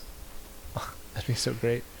taxes. that'd be so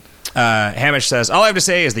great. Hamish says, all I have to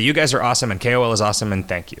say is that you guys are awesome and KOL is awesome and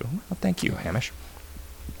thank you. Well, thank you, Hamish.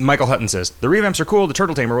 Michael Hutton says, the revamps are cool. The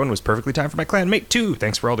Turtle Tamer one was perfectly timed for my clan mate too.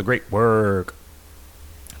 Thanks for all the great work.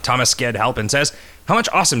 Thomas Sked Halpin says, how much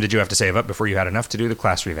awesome did you have to save up before you had enough to do the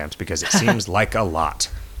class revamps? Because it seems like a lot.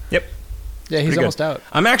 Yep. Yeah, he's Pretty good. almost out.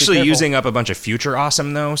 I'm actually Be careful. using up a bunch of future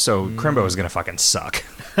awesome, though, so Crimbo is going to fucking suck.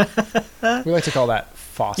 We like to call that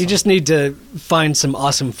fossum. You just need to find some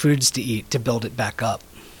awesome foods to eat to build it back up.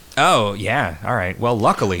 Oh, yeah. All right. Well,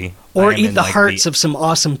 luckily... Or I am eat in, the like, hearts of some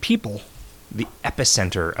awesome people. the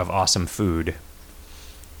epicenter of awesome food.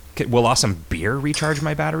 Will awesome beer recharge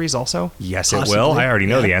my batteries also? Yes, Possibly, it will. I already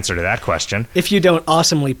know yeah. the answer to that question. If you don't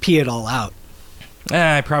awesomely pee it all out.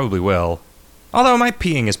 I probably will. Although my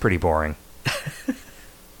peeing is pretty boring.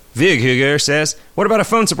 Vighuger says, what about a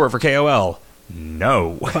phone support for KOL?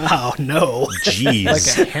 No. Wow, no. Jeez.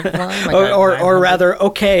 like a hint line? Like or rather,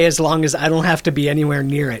 okay, as long as I don't have to be anywhere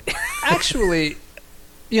near it. Actually,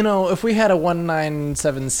 if we had a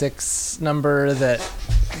 1976 number that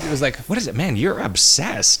it was like What is it? Man, you're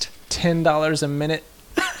obsessed. $10 a minute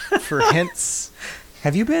for hints.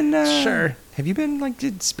 Have you been... Sure. Have you been,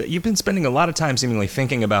 you've been spending a lot of time seemingly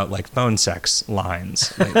thinking about, phone sex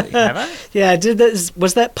lines lately, have I? Yeah,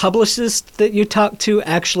 was that publicist that you talked to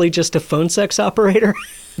actually just a phone sex operator?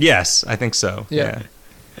 Yes, I think so. Yeah.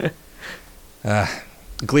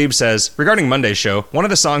 Glebe says, regarding Monday's show, one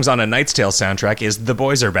of the songs on A Knight's Tale soundtrack is The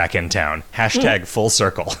Boys Are Back in Town. # full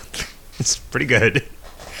circle. It's pretty good.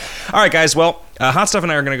 All right, guys. Well, Hot Stuff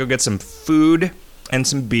and I are going to go get some food and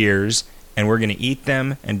some beers, and we're going to eat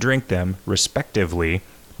them and drink them, respectively.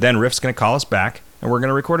 Then Riff's going to call us back, and we're going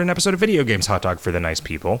to record an episode of Video Games Hot Dog for the nice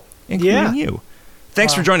people, including you.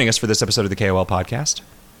 Thanks for joining us for this episode of the KoL Podcast.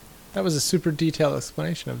 That was a super detailed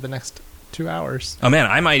explanation of the next 2 hours. Oh man,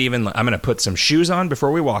 I'm going to put some shoes on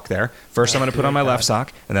before we walk there. First, I'm going to put on my left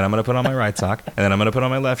sock, and then I'm going to put on my right sock, and then I'm going to put on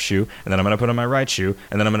my left shoe, and then I'm going to put on my right shoe,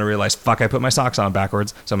 and then I'm going to realize, fuck, I put my socks on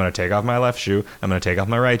backwards. So I'm going to take off my left shoe. I'm going to take off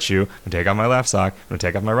my right shoe. I'm going to take off my left sock. I'm going to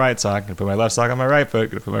take off my right sock. I'm going to put my left sock on my right foot. I'm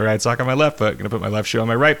going to put my right sock on my left foot. I'm going to put my left shoe on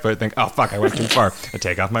my right foot. Think, oh fuck, I went too far. I'm going to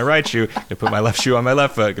take off my right shoe. I'm going to put my left shoe on my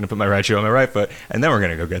left foot. I'm going to put my right shoe on my right foot, and then we're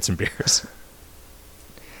going to go get some beers.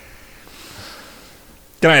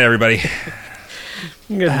 Good night, everybody.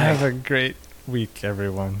 Good night. Have a great week,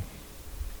 everyone.